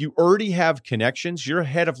now? And if you already have connections, you're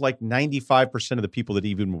ahead of like 95% of the people that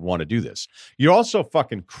even would want to do this. You're also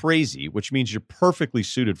fucking crazy, which means you're perfectly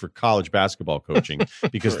suited for college basketball coaching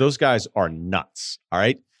because those guys are nuts. All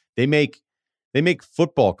right. They make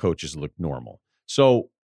football coaches look normal. So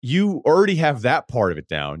you already have that part of it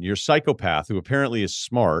down. You're a psychopath who apparently is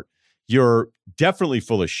smart. You're definitely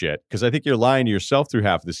full of shit because I think you're lying to yourself through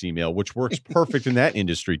half of this email, which works perfect in that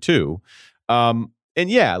industry too. And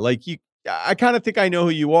yeah, like I kind of think I know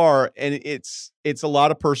who you are, and it's a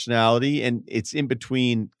lot of personality, and it's in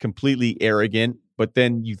between completely arrogant, but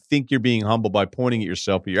then you think you're being humble by pointing at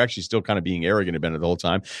yourself, but you're actually still kind of being arrogant about it the whole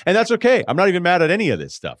time. And that's okay. I'm not even mad at any of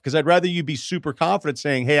this stuff because I'd rather you be super confident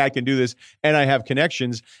saying, hey, I can do this and I have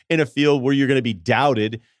connections in a field where you're going to be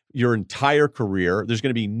doubted your entire career. There's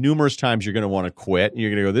going to be numerous times you're going to want to quit and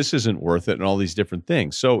you're going to go, this isn't worth it and all these different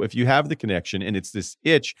things. So if you have the connection and it's this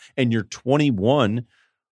itch and you're 21,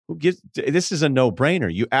 this is a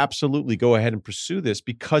no-brainer. You absolutely go ahead and pursue this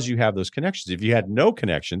because you have those connections. If you had no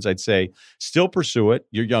connections, I'd say still pursue it.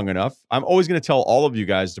 You're young enough. I'm always going to tell all of you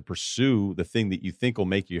guys to pursue the thing that you think will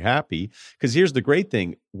make you happy. Because here's the great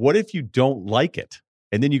thing. What if you don't like it?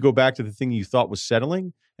 And then you go back to the thing you thought was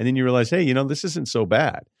settling, and then you realize, hey, this isn't so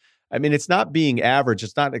bad. I mean, it's not being average.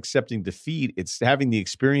 It's not accepting defeat. It's having the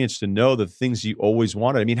experience to know the things you always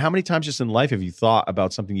wanted. I mean, how many times just in life have you thought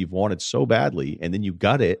about something you've wanted so badly and then you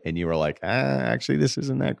got it and you were like, actually, this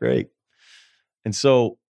isn't that great. And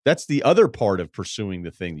so That's the other part of pursuing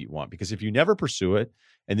the thing that you want. Because if you never pursue it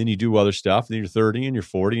and then you do other stuff, then you're 30 and you're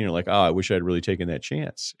 40 and you're like, oh, I wish I'd really taken that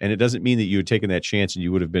chance. And it doesn't mean that you had taken that chance and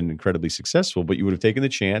you would have been incredibly successful, but you would have taken the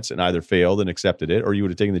chance and either failed and accepted it, or you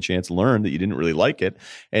would have taken the chance and learned that you didn't really like it.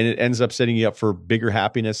 And it ends up setting you up for bigger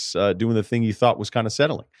happiness doing the thing you thought was kind of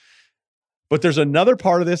settling. But there's another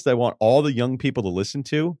part of this that I want all the young people to listen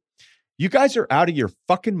to. You guys are out of your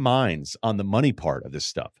fucking minds on the money part of this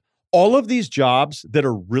stuff. All of these jobs that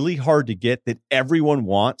are really hard to get that everyone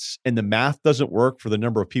wants, and the math doesn't work for the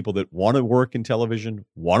number of people that want to work in television,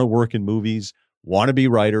 want to work in movies, want to be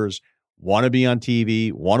writers, want to be on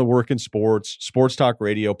TV, want to work in sports, sports talk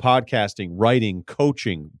radio, podcasting, writing,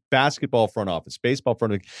 coaching, basketball front office, baseball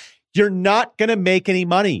front office. You're not going to make any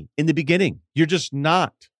money in the beginning. You're just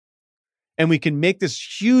not. And we can make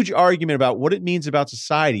this huge argument about what it means about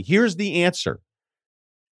society. Here's the answer.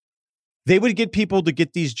 They would get people to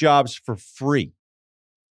get these jobs for free.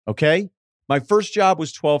 Okay? My first job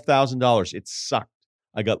was $12,000. It sucked.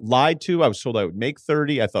 I got lied to. I was told I would make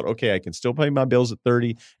 30. I thought, okay, I can still pay my bills at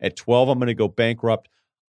 30. At 12, I'm going to go bankrupt.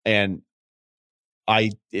 And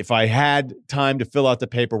if I had time to fill out the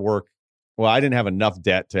paperwork, well, I didn't have enough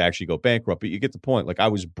debt to actually go bankrupt, but you get the point. Like, I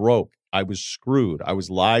was broke. I was screwed. I was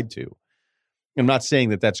lied to. I'm not saying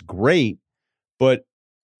that that's great, but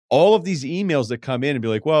all of these emails that come in and be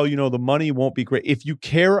like, well, the money won't be great. If you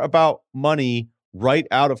care about money right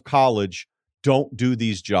out of college, don't do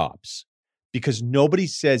these jobs, because nobody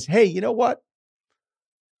says, hey, you know what?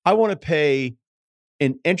 I want to pay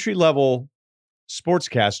an entry-level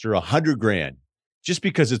sportscaster $100,000 just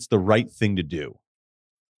because it's the right thing to do.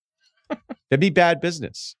 That'd be bad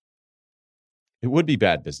business. It would be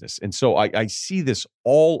bad business. And so I see this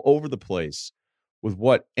all over the place with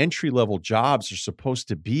what entry-level jobs are supposed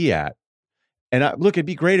to be at. And look, it'd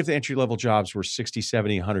be great if the entry-level jobs were 60,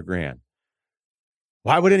 70, 100 grand.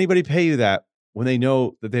 Why would anybody pay you that when they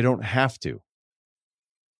know that they don't have to?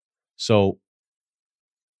 So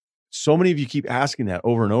many of you keep asking that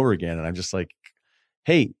over and over again. And I'm just like,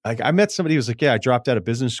 hey, I met somebody who was like, yeah, I dropped out of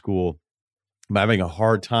business school. I'm having a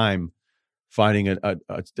hard time finding a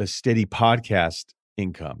steady podcast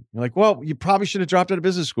income. You're like, well, you probably should have dropped out of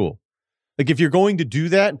business school. Like, if you're going to do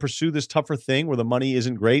that and pursue this tougher thing where the money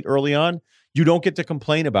isn't great early on, you don't get to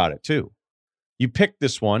complain about it too. You picked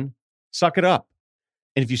this one, suck it up.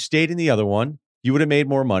 And if you stayed in the other one, you would have made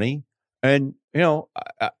more money. And, I don't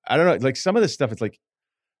know, like some of this stuff, it's like,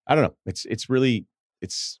 I don't know. It's really,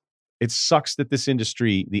 it sucks that this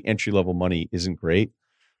industry, the entry-level money isn't great,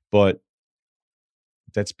 but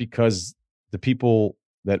that's because the people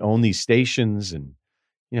that own these stations and,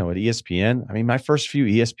 at ESPN, I mean, my first few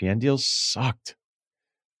ESPN deals sucked.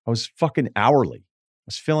 I was fucking hourly. I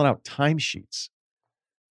was filling out timesheets.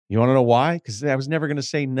 You want to know why? Because I was never going to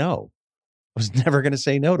say no. I was never going to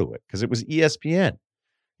say no to it because it was ESPN. And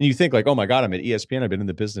you think like, oh my God, I'm at ESPN. I've been in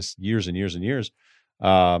the business years and years and years.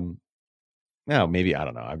 Now, maybe, I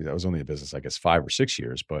don't know. I mean, I was only in business, I guess, 5 or 6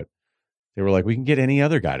 years, but they were like, we can get any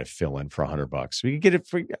other guy to fill in for $100. We could get it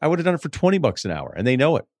for, I would have done it for $20 an hour, and they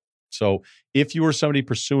know it. So if you were somebody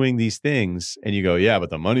pursuing these things and you go, yeah, but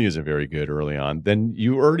the money isn't very good early on, then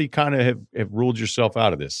you already kind of have ruled yourself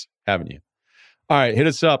out of this, haven't you? All right, hit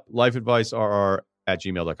us up,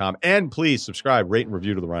 lifeadvicerr@gmail.com. And please subscribe, rate, and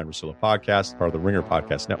review to the Ryan Russillo podcast, part of the Ringer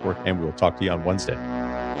Podcast Network, and we will talk to you on Wednesday.